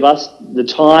happy to give us the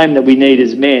time that we need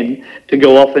as men to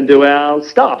go off and do our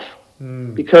stuff.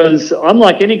 Because I'm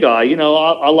like any guy, you know,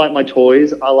 I like my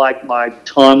toys. I like my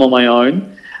time on my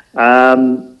own.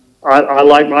 I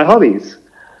like my hobbies.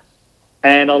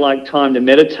 And I like time to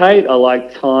meditate. I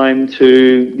like time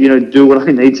to, you know, do what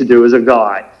I need to do as a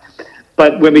guy.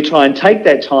 But when we try and take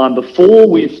that time before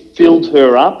we've filled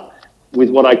her up with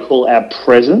what I call our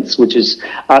presence, which is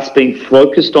us being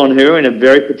focused on her in a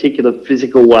very particular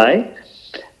physical way,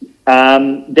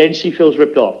 then she feels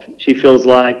ripped off. She feels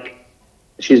like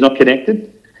she's not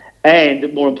connected.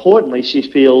 And more importantly, she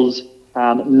feels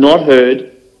not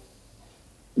heard,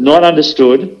 not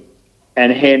understood,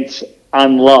 and hence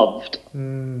unloved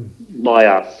by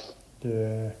us.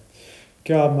 Yeah.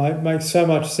 God, mate, makes so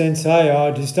much sense, hey?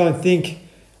 I just don't think...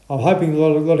 I'm hoping a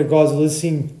lot of guys are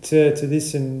listening to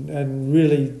this and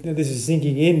really this is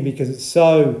sinking in, because it's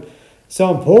so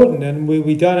important, and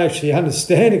we don't actually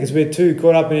understand it because we're too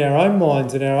caught up in our own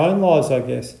minds and our own lives, I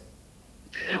guess.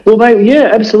 Well, mate, yeah,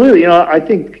 absolutely. You know, I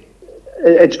think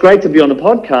it's great to be on the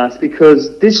podcast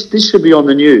because this should be on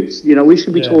the news. You know, we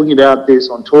should be talking about this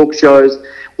on talk shows.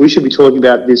 We should be talking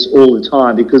about this all the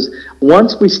time, because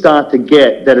once we start to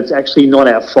get that it's actually not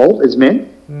our fault as men,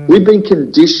 we've been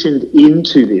conditioned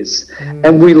into this.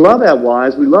 And we love our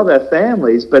wives, we love our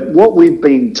families, but what we've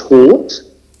been taught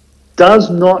does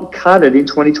not cut it in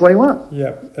 2021.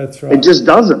 Yeah, that's right. It just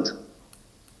doesn't.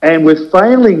 And we're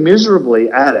failing miserably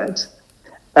at it,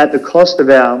 at the cost of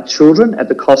our children, at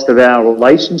the cost of our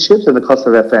relationships, and the cost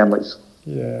of our families.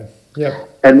 Yeah, yep.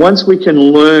 And once we can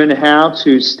learn how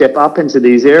to step up into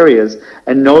these areas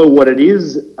and know what it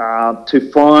is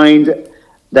to find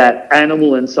that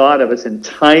animal inside of us and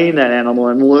tame that animal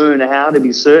and learn how to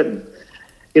be certain.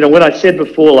 You know, when I said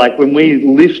before, like when we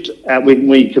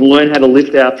can learn how to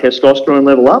lift our testosterone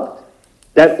level up,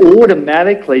 that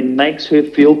automatically makes her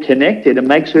feel connected and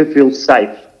makes her feel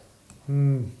safe.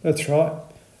 That's right.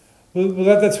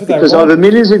 Well, that's what because they want. over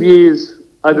millions of years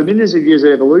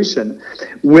of evolution,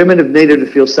 women have needed to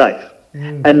feel safe.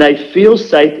 And they feel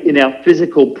safe in our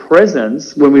physical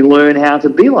presence when we learn how to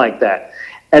be like that.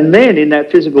 And then in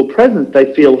that physical presence,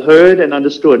 they feel heard and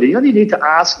understood. You only need to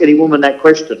ask any woman that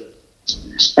question,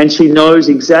 and she knows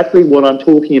exactly what I'm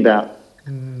talking about.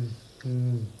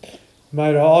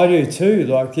 Mate, I do too.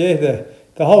 Like, yeah,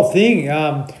 the whole thing.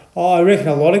 I reckon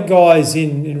a lot of guys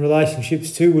in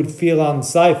relationships too would feel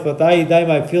unsafe. But they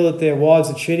may feel that their wives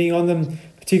are cheating on them,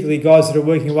 particularly guys that are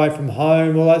working away from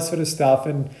home, all that sort of stuff.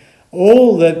 And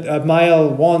all that a male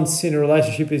wants in a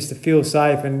relationship is to feel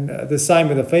safe, and the same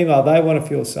with a female. They want to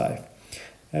feel safe.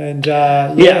 And,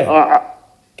 go.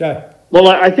 Well,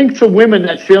 I think for women,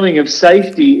 that feeling of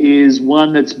safety is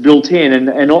one that's built in,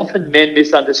 and often men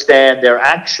misunderstand their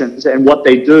actions and what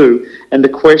they do and the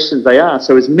questions they ask.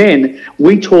 So as men,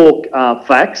 we talk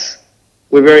facts.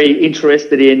 We're very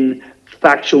interested in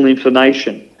factual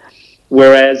information.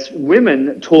 Whereas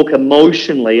women talk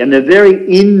emotionally, and they're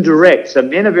very indirect. So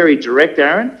men are very direct,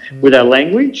 Aaron, with our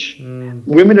language.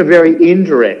 Women are very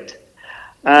indirect.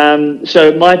 So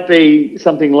it might be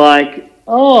something like,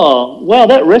 oh, wow,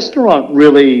 that restaurant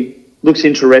really looks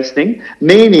interesting.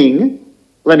 Meaning,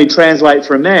 let me translate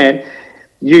for a man,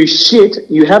 you shit,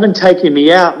 you haven't taken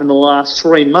me out in the last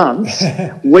 3 months.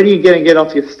 When are you going to get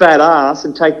off your fat ass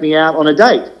and take me out on a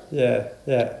date? Yeah.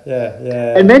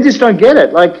 And men just don't get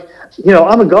it. Like, you know,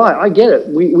 I'm a guy, I get it.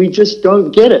 We just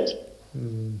don't get it.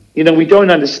 You know, we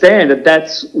don't understand that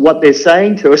that's what they're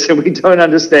saying to us, and we don't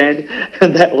understand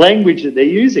that language that they're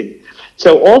using.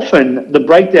 So often the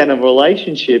breakdown of a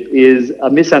relationship is a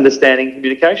misunderstanding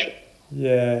communication.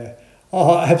 Yeah.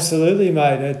 Oh, absolutely,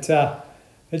 mate.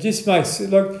 It just makes,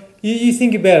 look, you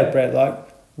think about it, Brett, like,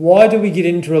 why do we get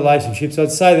into relationships?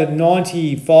 I'd say that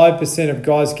 95% of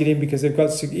guys get in because they've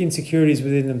got insecurities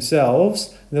within themselves.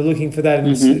 And they're looking for that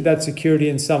that security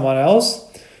in someone else.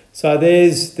 So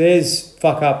there's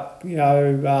fuck up, you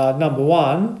know, number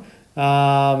one.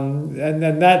 And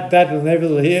then that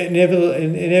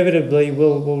inevitably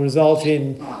will result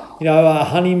in, you know, a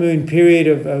honeymoon period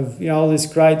of you know, all this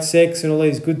great sex and all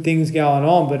these good things going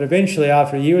on. But eventually,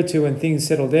 after a year or two, when things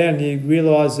settle down, you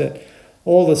realise that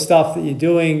all the stuff that you're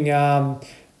doing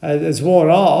has worn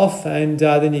off, and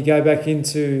then you go back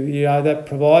into, you know, that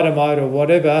provider mode or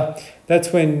whatever.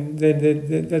 that's when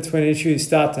that's when issues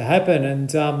start to happen. And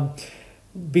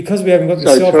because we haven't got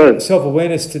the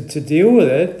self-awareness to deal with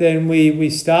it, then we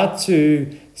start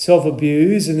to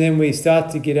self-abuse, and then we start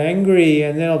to get angry,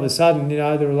 and then all of a sudden,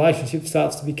 the relationship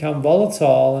starts to become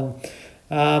volatile.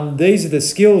 And these are the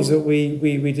skills that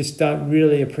we just don't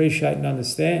really appreciate and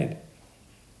understand.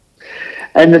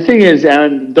 And the thing is,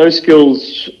 Aaron, those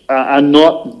skills are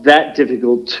not that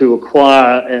difficult to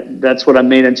acquire. That's what I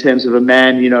mean in terms of a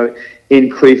man,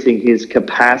 increasing his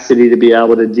capacity to be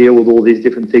able to deal with all these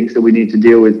different things that we need to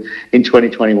deal with in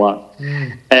 2021.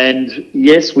 And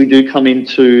yes, we do come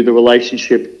into the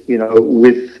relationship,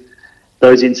 with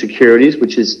those insecurities,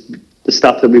 which is the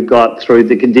stuff that we've got through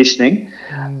the conditioning.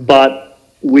 But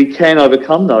we can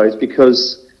overcome those,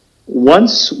 because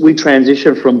once we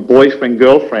transition from boyfriend,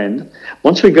 girlfriend,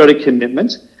 once we go to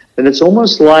commitment, then it's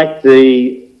almost like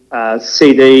the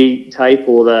CD tape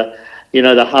or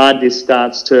the hard disk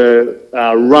starts to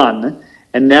run,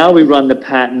 and now we run the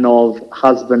pattern of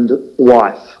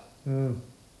husband-wife.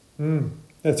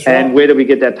 That's right. And where do we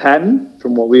get that pattern?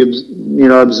 From what we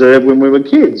observed when we were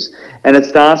kids. And it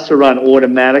starts to run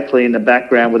automatically in the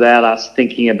background without us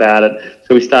thinking about it.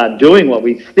 So we start doing what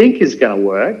we think is going to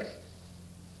work,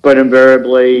 but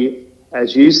invariably,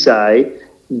 as you say,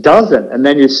 doesn't. And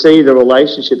then you see the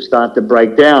relationship start to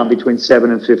break down between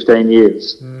 7 and 15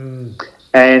 years.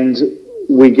 And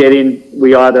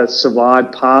we either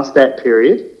survive past that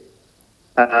period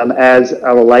as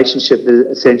a relationship that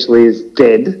essentially is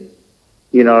dead.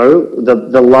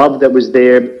 The love that was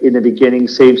there in the beginning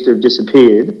seems to have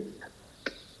disappeared.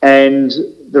 And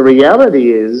the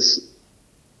reality is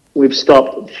we've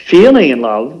stopped feeling in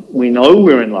love. We know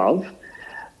we're in love.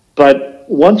 But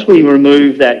once we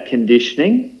remove that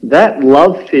conditioning, that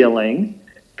love feeling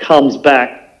comes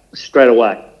back straight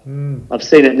away. I've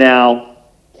seen it now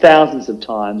thousands of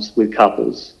times with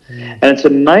couples. And it's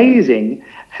amazing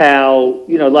how,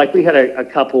 like we had a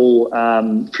couple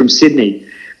from Sydney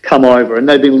come over, and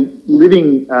they've been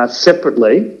living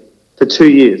separately for 2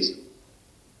 years.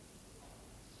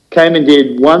 Came and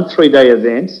did one 3-day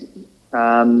event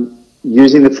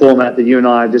using the format that you and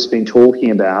I have just been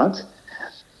talking about.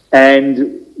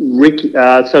 And Rick,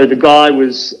 so the guy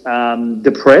was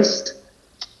depressed,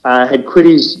 had quit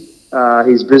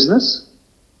his business.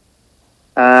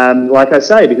 Like I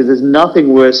say, because there's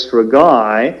nothing worse for a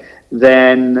guy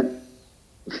than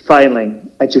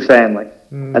failing at your family.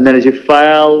 And then as you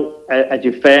fail at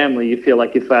your family, you feel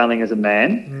like you're failing as a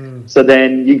man. So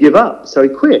then you give up. So he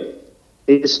quit.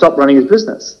 He just stopped running his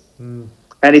business. And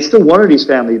he still wanted his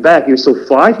family back. He was still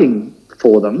fighting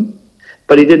for them,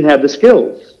 but he didn't have the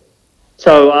skills.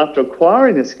 So after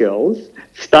acquiring the skills,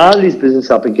 started his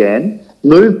business up again,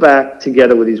 moved back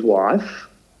together with his wife,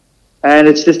 and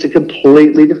it's just a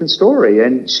completely different story.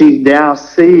 And she now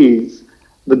sees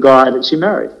the guy that she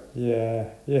married. Yeah.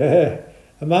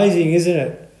 Amazing, isn't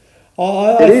it?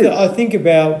 I think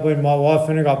about when my wife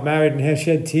and I got married and how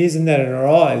she had tears in her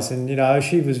eyes, and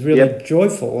she was really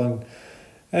joyful,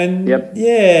 and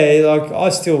yeah, like I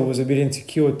still was a bit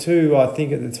insecure too, I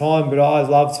think at the time, but I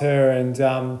loved her, and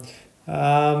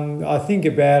I think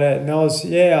about it, and I was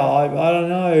I don't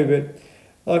know, but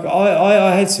like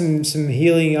I had some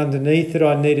healing underneath that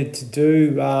I needed to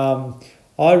do.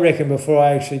 I reckon before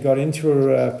I actually got into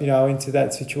into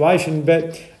that situation.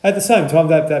 But at the same time,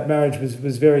 that marriage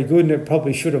was very good, and it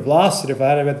probably should have lasted if I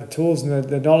had about the tools and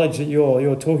the knowledge that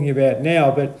you're talking about now.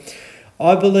 But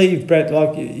I believe, Brett,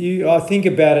 like I think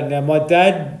about it now. My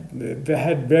dad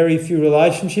had very few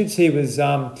relationships. He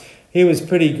was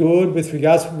pretty good with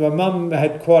regards. My mum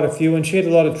had quite a few, and she had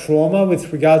a lot of trauma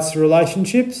with regards to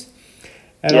relationships.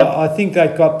 And I think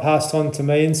that got passed on to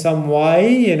me in some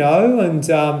way, and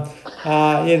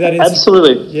that is...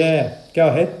 Absolutely. Yeah, go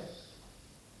ahead.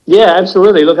 Yeah,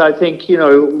 absolutely. Look, I think,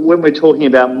 when we're talking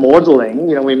about modelling,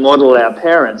 we model our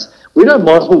parents. We don't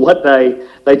model what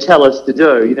they tell us to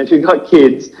do. If you've got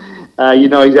kids, you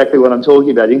know exactly what I'm talking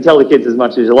about. You can tell the kids as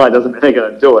much as you like, doesn't mean they're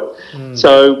going to do it.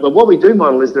 So, but what we do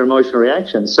model is their emotional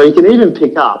reactions. So you can even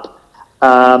pick up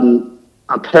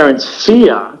a parent's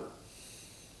fear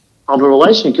of a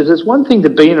relationship, because it's one thing to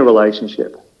be in a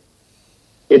relationship.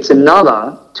 It's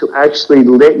another to actually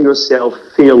let yourself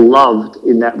feel loved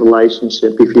in that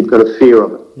relationship if you've got a fear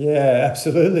of it. Yeah,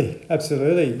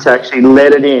 absolutely. To actually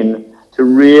let it in, to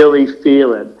really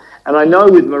feel it. And I know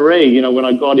with Marie, when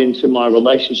I got into my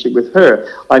relationship with her,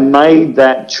 I made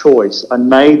that choice.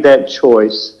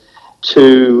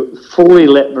 To fully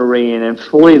let Marie in and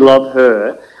fully love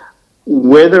her,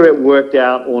 whether it worked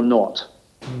out or not.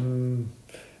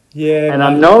 Yeah, and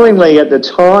unknowingly at the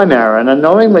time, Aaron, I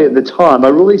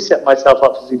really set myself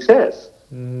up for success.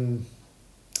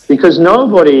 because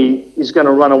nobody is going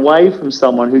to run away from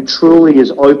someone who truly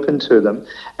is open to them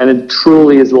and who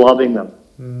truly is loving them.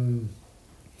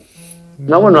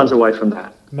 No one runs away from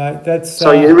that. Mate, that's...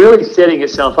 So you're really setting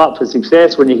yourself up for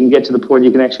success when you can get to the point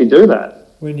you can actually do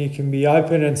that. When you can be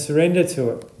open and surrender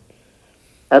to it.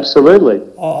 Absolutely.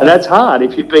 And that's hard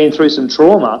if you've been through some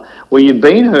trauma where you've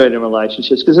been hurt in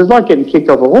relationships, because it's like getting kicked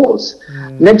off a horse.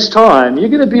 Next time, you're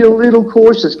going to be a little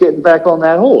cautious getting back on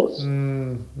that horse.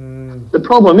 The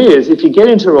problem is, if you get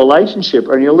into a relationship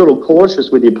and you're a little cautious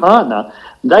with your partner,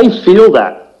 they feel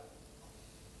that.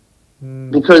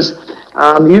 Because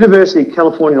the University of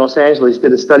California, Los Angeles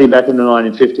did a study back in the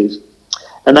 1950s,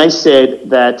 and they said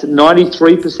that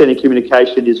 93% of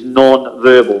communication is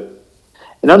non-verbal.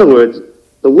 In other words,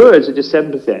 the words are just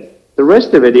 7%. The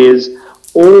rest of it is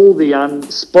all the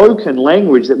unspoken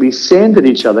language that we send at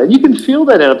each other. And you can feel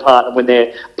that in a partner when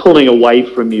they're pulling away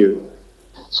from you.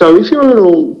 So if you're a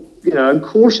little,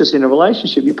 cautious in a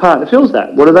relationship, your partner feels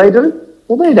that. What do?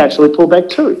 Well, they'd actually pull back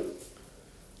too.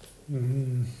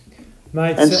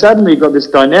 Mate, and suddenly you've got this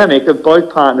dynamic of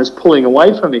both partners pulling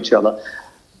away from each other,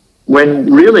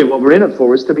 when really what we're in it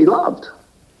for is to be loved.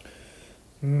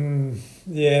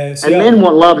 Yeah. And men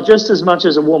want love just as much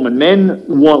as a woman. Men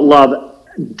want love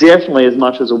definitely as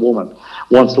much as a woman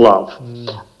wants love.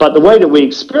 But the way that we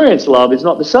experience love is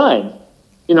not the same.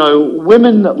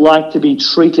 Women like to be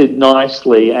treated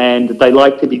nicely and they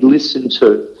like to be listened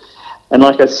to. And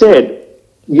like I said,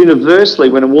 universally,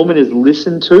 when a woman is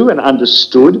listened to and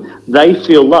understood, they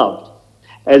feel loved.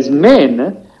 As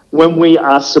men, when we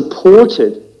are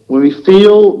supported, when we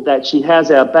feel that she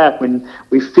has our back, when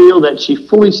we feel that she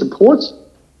fully supports.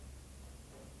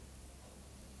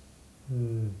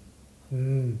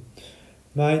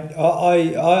 Mate,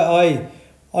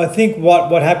 I think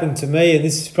what happened to me, and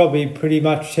this is probably pretty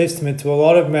much testament to a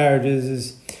lot of marriages,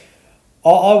 is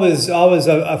I was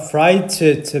afraid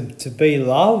to be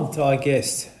loved, I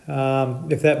guess,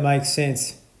 if that makes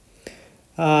sense.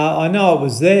 I know it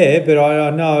was there, but I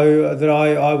know that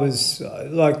I was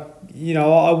like,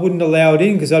 I wouldn't allow it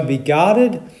in because I'd be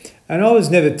guarded, and I was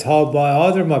never told by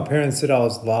either of my parents that I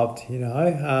was loved.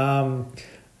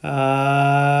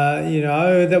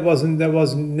 That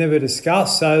wasn't never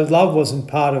discussed. So love wasn't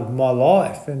part of my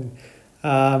life, and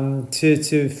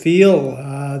to feel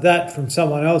that from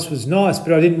someone else was nice,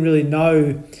 but I didn't really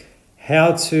know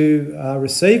how to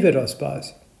receive it, I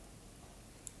suppose.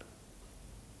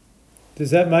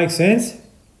 Does that make sense?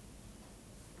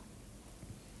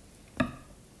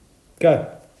 Go.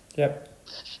 Yep.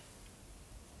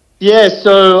 Yeah,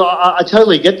 so I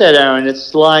totally get that, Aaron.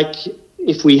 It's like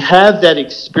if we have that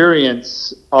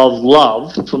experience of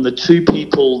love from the two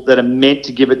people that are meant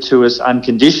to give it to us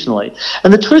unconditionally.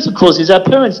 And the truth, of course, is our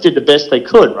parents did the best they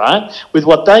could, right, with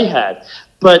what they had.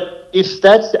 But if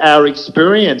that's our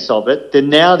experience of it, then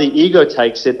now the ego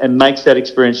takes it and makes that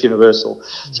experience universal.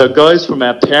 So it goes from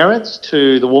our parents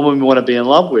to the woman we want to be in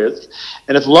love with.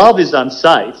 And if love is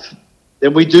unsafe,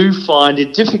 then we do find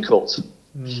it difficult.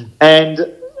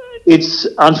 And it's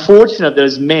unfortunate that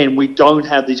as men, we don't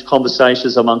have these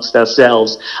conversations amongst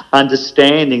ourselves,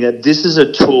 understanding that this is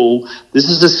a tool, this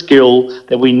is a skill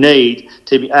that we need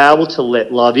to be able to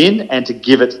let love in and to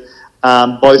give it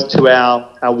both to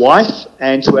our wife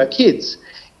and to our kids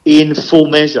in full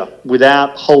measure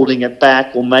without holding it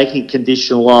back or making it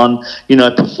conditional on,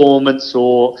 performance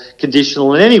or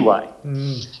conditional in any way.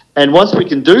 And once we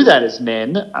can do that as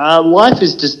men, life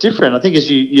is just different. I think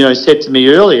as you said to me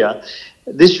earlier,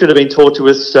 this should have been taught to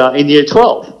us in year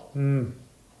 12.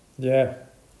 Yeah,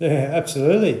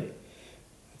 absolutely.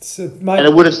 And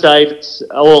it would have saved us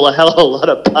all a hell of a lot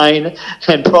of pain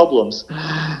and problems.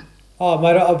 Oh,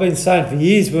 mate, I've been saying for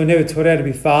years we were never taught how to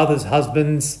be fathers,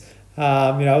 husbands,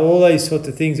 all these sorts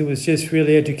of things. It was just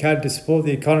really educated to support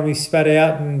the economy, spat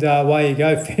out, and away you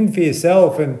go, fend for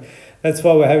yourself. And that's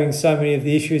why we're having so many of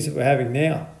the issues that we're having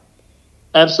now.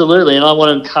 Absolutely, and I want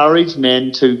to encourage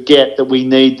men to get that we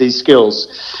need these skills,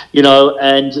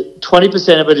 and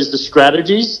 20% of it is the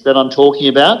strategies that I'm talking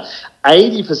about.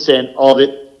 80% of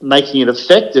it, making it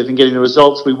effective and getting the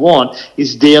results we want,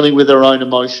 is dealing with our own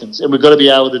emotions, and we've got to be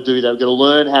able to do that. We've got to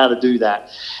learn how to do that,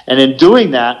 and in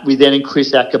doing that, we then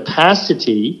increase our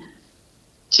capacity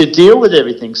to deal with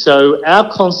everything. So our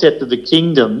concept of the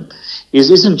kingdom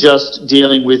isn't just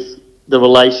dealing with the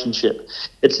relationship.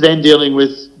 It's then dealing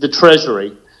with the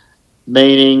treasury,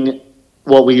 meaning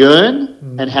what we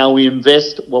earn and how we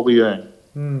invest what we earn.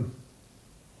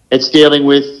 It's dealing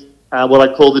with what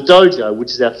I call the dojo,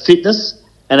 which is our fitness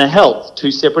and our health,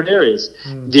 two separate areas.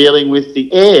 Dealing with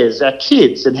the heirs, our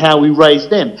kids, and how we raise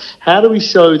them. How do we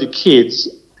show the kids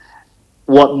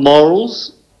what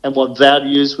morals and what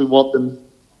values we want them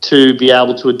to be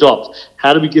able to adopt?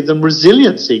 How do we give them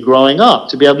resiliency growing up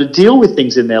to be able to deal with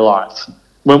things in their life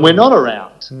when we're not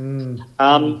around?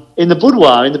 In the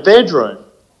boudoir, in the bedroom,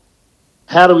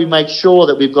 how do we make sure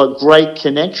that we've got great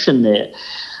connection there?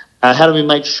 How do we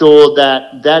make sure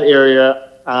that that area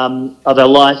of our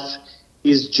life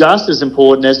is just as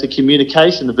important as the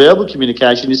communication, the verbal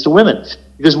communication is to women?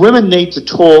 Because women need to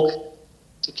talk,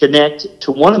 to connect,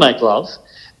 to want to make love.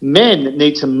 Men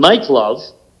need to make love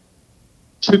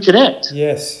to connect.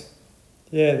 Yes.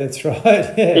 Yeah, that's right.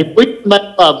 Yeah. If we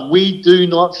make love, we do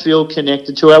not feel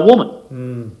connected to our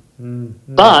woman.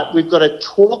 But we've got to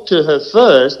talk to her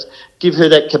first, give her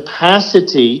that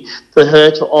capacity for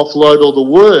her to offload all the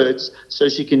words so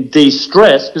she can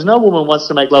de-stress, because no woman wants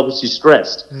to make love when she's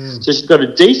stressed. So she's got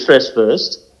to de-stress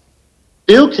first,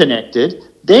 feel connected,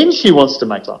 then she wants to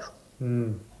make love.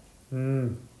 And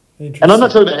I'm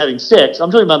not talking about having sex,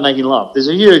 I'm talking about making love. There's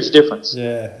a huge difference.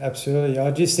 Yeah, absolutely. I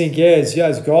just think, as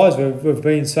guys, we've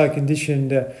been so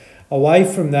conditioned away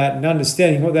from that and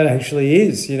understanding what that actually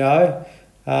is,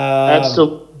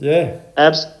 Absolutely. Yeah.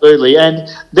 Absolutely. And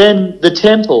then the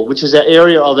temple, which is our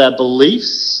area of our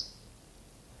beliefs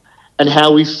and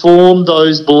how we form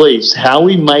those beliefs, how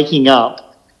we making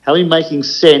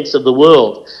sense of the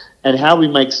world, and how we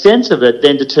make sense of it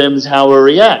then determines how we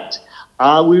react.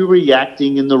 Are we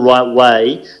reacting in the right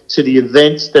way to the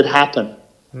events that happen?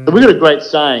 So we've got a great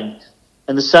saying,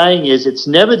 and the saying is, it's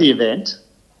never the event,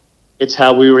 it's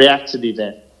how we react to the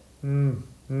event.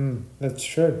 That's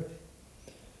true.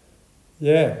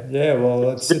 Yeah.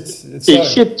 Well, it's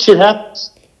shit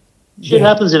happens. Shit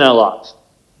happens in our life.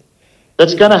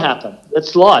 That's going to happen.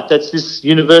 That's life. That's this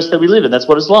universe that we live in. That's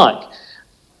what it's like.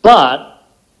 But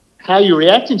how are you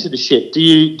reacting to the shit? Do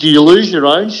you lose your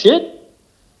own shit?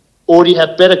 Or do you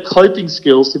have better coping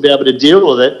skills to be able to deal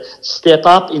with it, step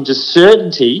up into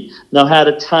certainty, know how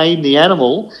to tame the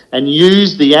animal and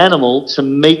use the animal to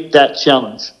meet that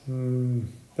challenge?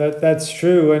 That's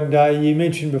true. And you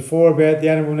mentioned before about the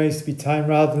animal needs to be tamed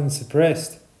rather than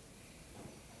suppressed.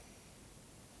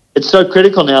 It's so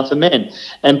critical now for men.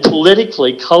 And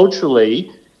politically,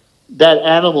 culturally, that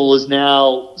animal is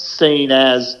now seen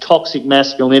as toxic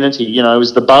masculinity,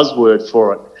 is the buzzword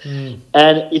for it.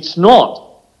 And it's not.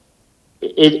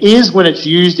 It is when it's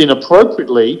used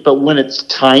inappropriately, but when it's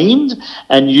tamed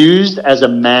and used as a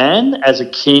man, as a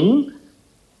king,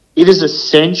 it is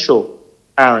essential,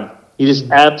 Aaron. It is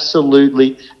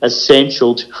absolutely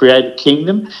essential to create a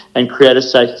kingdom and create a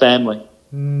safe family.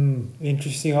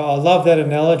 Interesting. I love that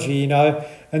analogy,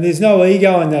 and there's no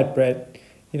ego in that, Brett.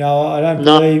 I don't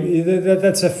believe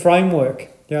that's a framework.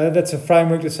 That's a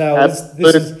framework to say,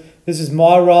 this is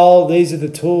my role, these are the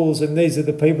tools, and these are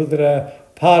the people that are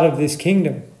part of this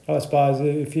kingdom, I suppose,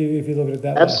 if you look at it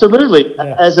that way. Absolutely.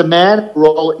 Yeah. As a man,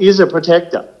 role is a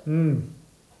protector.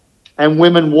 And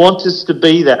women want us to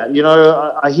be that.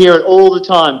 I hear it all the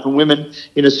time from women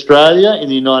in Australia, in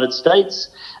the United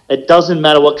States. It doesn't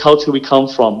matter what culture we come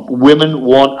from. Women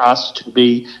want us to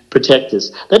be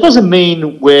protectors. That doesn't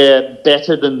mean we're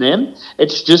better than them.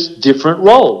 It's just different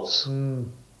roles.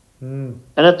 And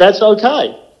that's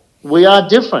okay. We are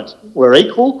different. We're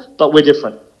equal, but we're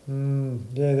different.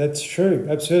 Yeah, that's true.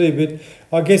 Absolutely. But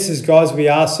I guess as guys, we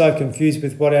are so confused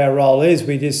with what our role is.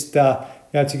 We just, to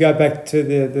go back to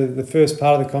the first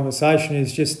part of the conversation,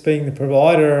 is just being the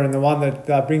provider and the one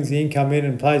that brings the income in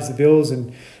and pays the bills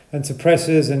and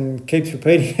suppresses and keeps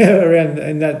repeating around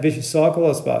in that vicious cycle,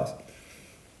 I suppose.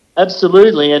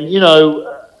 Absolutely. And,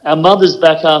 our mothers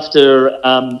back after,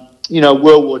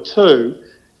 World War II,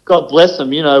 God bless them,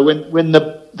 when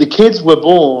the kids were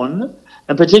born,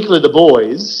 and particularly the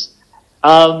boys,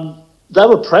 they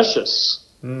were precious,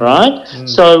 right?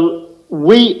 So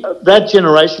that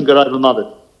generation got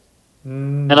overmothered.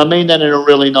 And I mean that in a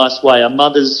really nice way. Our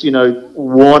mothers,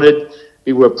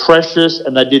 we were precious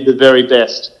and they did the very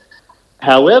best.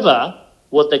 However,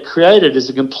 what they created is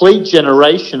a complete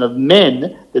generation of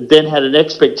men that then had an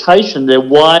expectation their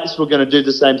wives were going to do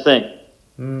the same thing.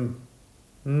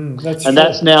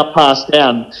 That's now passed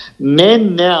down.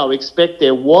 Men now expect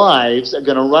their wives are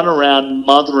going to run around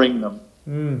mothering them.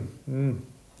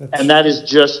 And that is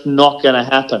just not going to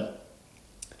happen.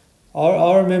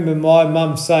 I remember my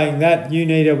mum saying that you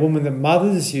need a woman that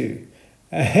mothers you.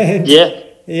 And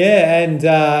and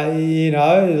I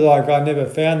never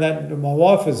found that. My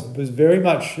wife was very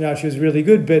much, she was really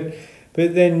good, but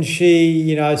then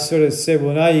she, sort of said,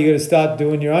 well, no, you got to start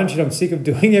doing your own shit. I'm sick of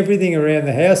doing everything around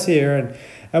the house here.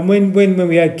 And when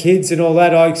we had kids and all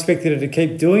that, I expected her to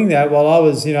keep doing that while I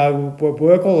was, at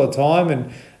work all the time.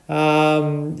 And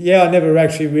I never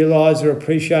actually realised or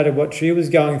appreciated what she was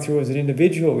going through as an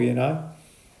individual,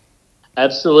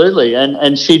 Absolutely.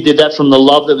 And she did that from the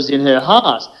love that was in her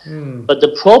heart. But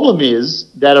the problem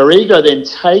is that her ego then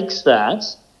takes that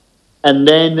and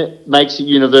then makes it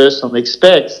universal and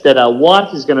expects that our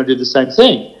wife is going to do the same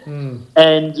thing.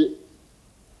 And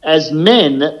as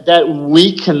men, that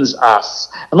weakens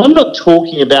us. And I'm not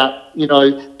talking about,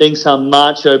 being some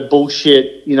macho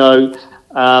bullshit,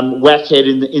 whackhead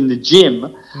in the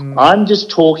gym. I'm just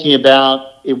talking about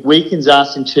it weakens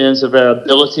us in terms of our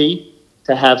ability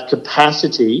to have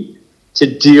capacity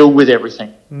to deal with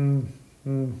everything.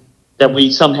 That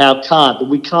we somehow can't. That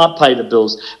we can't pay the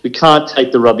bills. We can't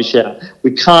take the rubbish out.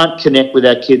 We can't connect with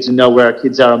our kids and know where our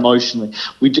kids are emotionally.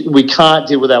 We can't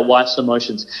deal with our wife's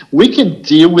emotions. We can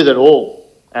deal with it all,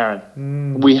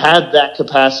 Aaron. We have that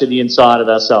capacity inside of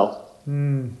ourselves.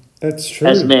 That's true.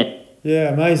 As men.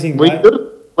 Yeah, amazing. We do.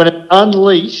 When it's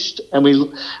unleashed and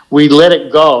we let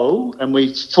it go and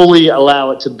we fully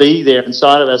allow it to be there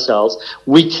inside of ourselves,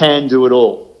 we can do it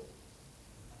all.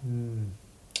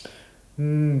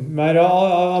 Mate,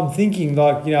 I'm thinking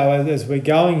as we're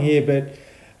going here,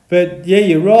 but yeah,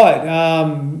 you're right.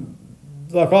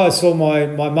 I saw my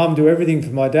mum do everything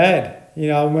for my dad,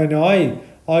 and when I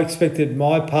expected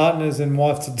my partners and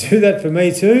wife to do that for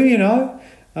me too,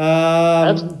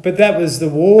 but that was the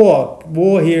war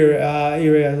here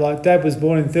area. Like Dad was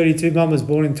born in 32, Mum was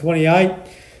born in 28.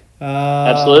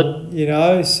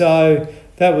 Absolutely. So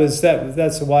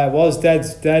that's the way it was.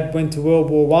 Dad went to World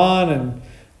War One, and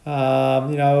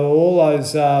all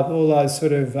those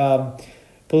sort of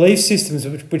belief systems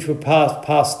which were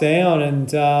passed down, and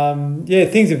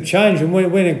things have changed. And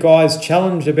when a guy's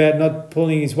challenged about not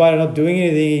pulling his weight or not doing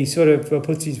anything, he sort of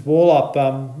puts his wall up.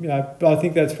 I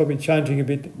think that's probably changing a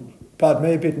bit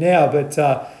now, but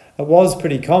it was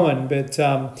pretty common. But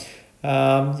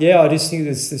I just think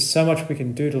there's so much we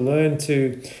can do to learn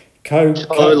to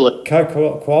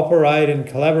cooperate and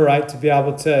collaborate to be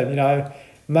able to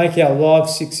make our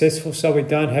lives successful, so we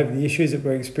don't have the issues that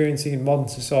we're experiencing in modern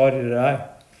society today.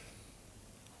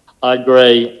 I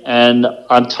agree, and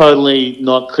I'm totally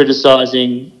not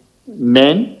criticising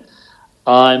men.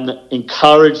 I'm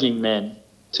encouraging men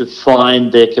to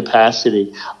find their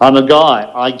capacity. I'm a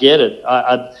guy. I get it.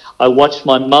 I watched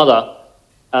my mother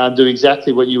do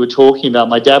exactly what you were talking about.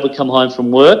 My dad would come home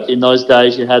from work. In those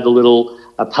days, you had the little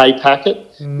pay packet.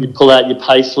 You'd pull out your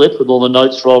pay slip with all the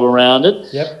notes rolled around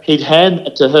it. Yep. He'd hand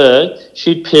it to her.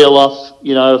 She'd peel off,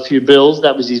 a few bills.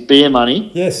 That was his beer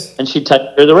money. Yes. And she'd take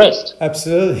care of the rest.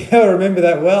 Absolutely. I remember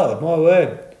that well. My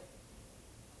word.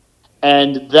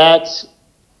 And that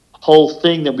whole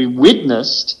thing that we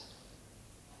witnessed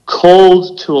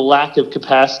called to a lack of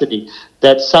capacity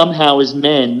that somehow as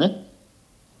men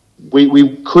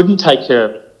we couldn't take care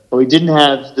of it, or we didn't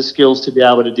have the skills to be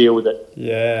able to deal with it.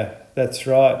 Yeah, that's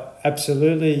right.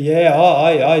 Absolutely. Yeah,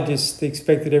 I just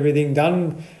expected everything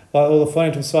done, like all the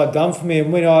financial side done for me.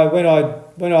 And when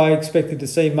I expected to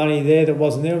see money there that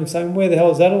wasn't there, I'm saying, where the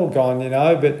hell is that all gone?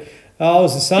 But I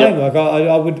was the same. Yep.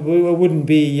 Like it wouldn't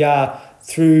be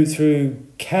through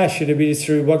cash. It'd be just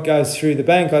through what goes through the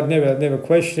bank. I'd never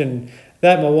question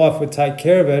that. My wife would take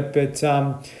care of it, but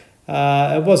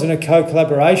it wasn't a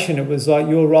co-collaboration. It was like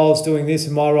your role's doing this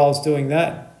and my role's doing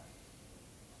that.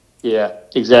 Yeah,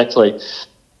 exactly.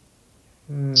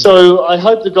 So I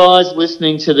hope the guys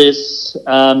listening to this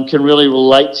can really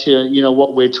relate to,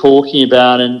 what we're talking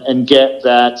about and get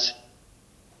that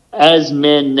as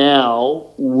men now,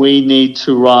 we need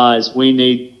to rise. We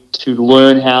need to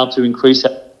learn how to increase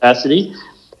our capacity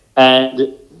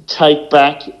and take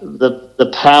back the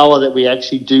power that we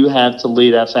actually do have to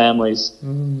lead our families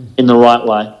in the right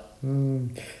way.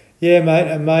 Yeah,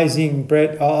 mate, amazing,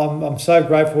 Brett. I'm so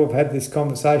grateful we've had this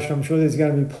conversation. I'm sure there's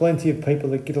going to be plenty of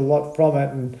people that get a lot from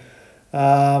it, and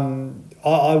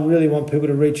I really want people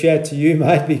to reach out to you,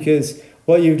 mate, because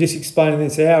what you've just explained in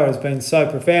this hour has been so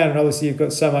profound, and obviously you've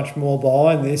got so much more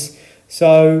behind this.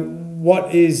 So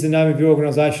what is the name of your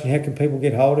organisation? How can people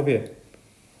get hold of you?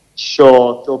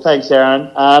 Sure. Well, thanks,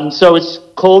 Aaron. So it's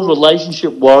called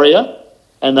Relationship Warrior,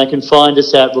 and they can find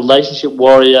us at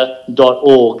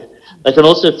relationshipwarrior.org. They can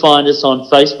also find us on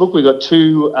Facebook. We've got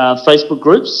two Facebook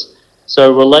groups.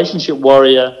 So Relationship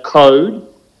Warrior Code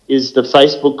is the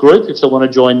Facebook group, if they want to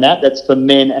join that. That's for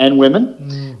men and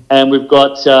women. And we've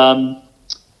got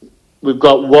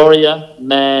Warrior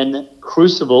Man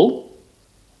Crucible,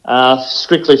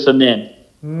 strictly for men.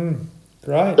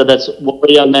 Great. So that's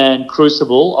Warrior Man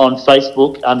Crucible on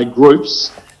Facebook under groups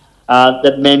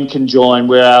that men can join,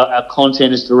 where our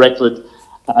content is directed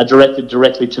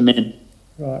directly to men.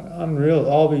 Right, unreal.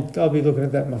 I'll be looking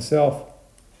at that myself.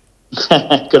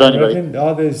 Good on you, buddy.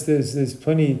 Oh, there's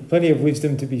plenty of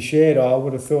wisdom to be shared. I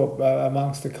would have thought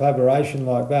amongst a collaboration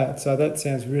like that. So that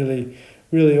sounds really,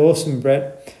 really awesome,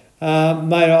 Brett.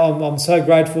 Mate, I'm so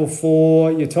grateful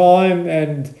for your time,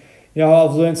 and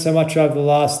I've learned so much over the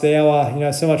last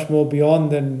hour. So much more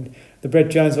beyond than the Brett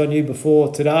Jones I knew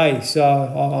before today. So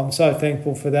I'm so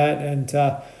thankful for that, and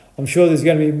I'm sure there's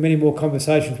going to be many more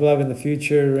conversations we'll have in the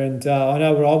future, and I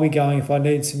know where I'll be going if I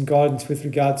need some guidance with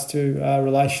regards to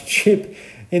relationship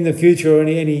in the future, or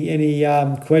any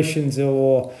questions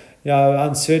or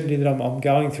uncertainty that I'm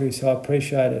going through. So I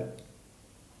appreciate it.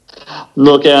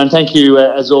 Look, Aaron, thank you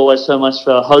as always so much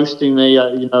for hosting me.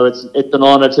 It's an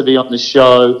honour to be on the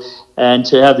show and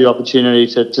to have the opportunity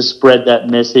to spread that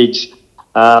message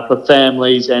for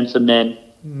families and for men.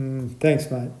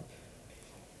 Thanks, mate.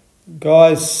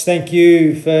 Guys, thank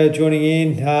you for joining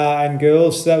in, and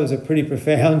girls, that was a pretty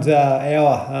profound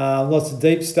hour. Lots of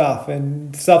deep stuff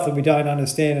and stuff that we don't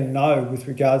understand and know with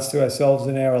regards to ourselves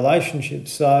and our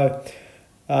relationships. So,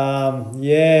 I'm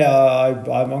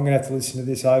going to have to listen to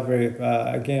this over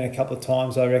again a couple of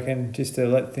times, I reckon, just to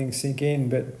let things sink in.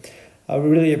 But I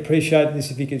really appreciate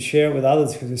this if you could share it with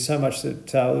others, because there's so much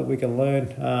that we can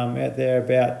learn out there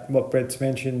about what Brett's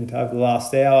mentioned over the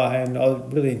last hour. And I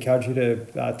really encourage you to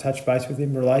touch base with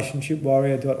him,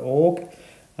 relationshipwarrior.org.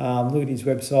 Look at his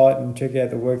website and check out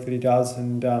the work that he does,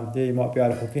 and you might be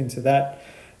able to hook into that.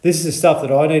 This is the stuff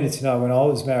that I needed to know when I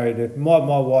was married. My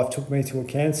wife took me to a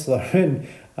counsellor, and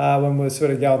when we were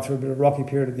sort of going through a bit of a rocky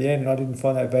period at the end, and I didn't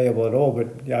find that valuable at all.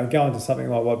 But going to something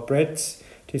like what Brett's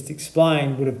just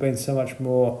explained would have been so much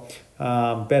more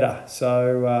better.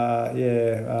 So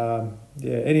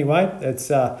Anyway, it's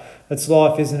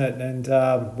life, isn't it?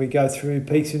 And we go through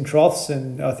peaks and troughs,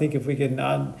 and I think if we can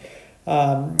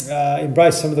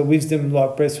embrace some of the wisdom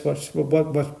like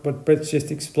what Brett's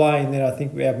just explained, then I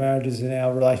think our marriages and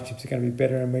our relationships are going to be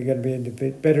better, and we're going to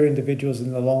be better individuals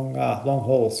in the long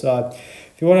haul. So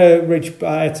if you want to reach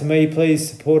out to me, please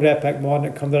support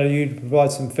outbackmind.com.au to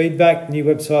provide some feedback. New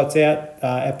website's out,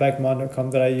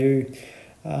 outbackmind.com.au.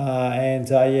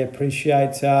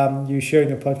 Appreciate you sharing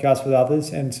the podcast with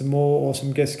others, and some more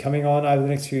awesome guests coming on over the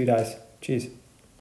next few days. Cheers.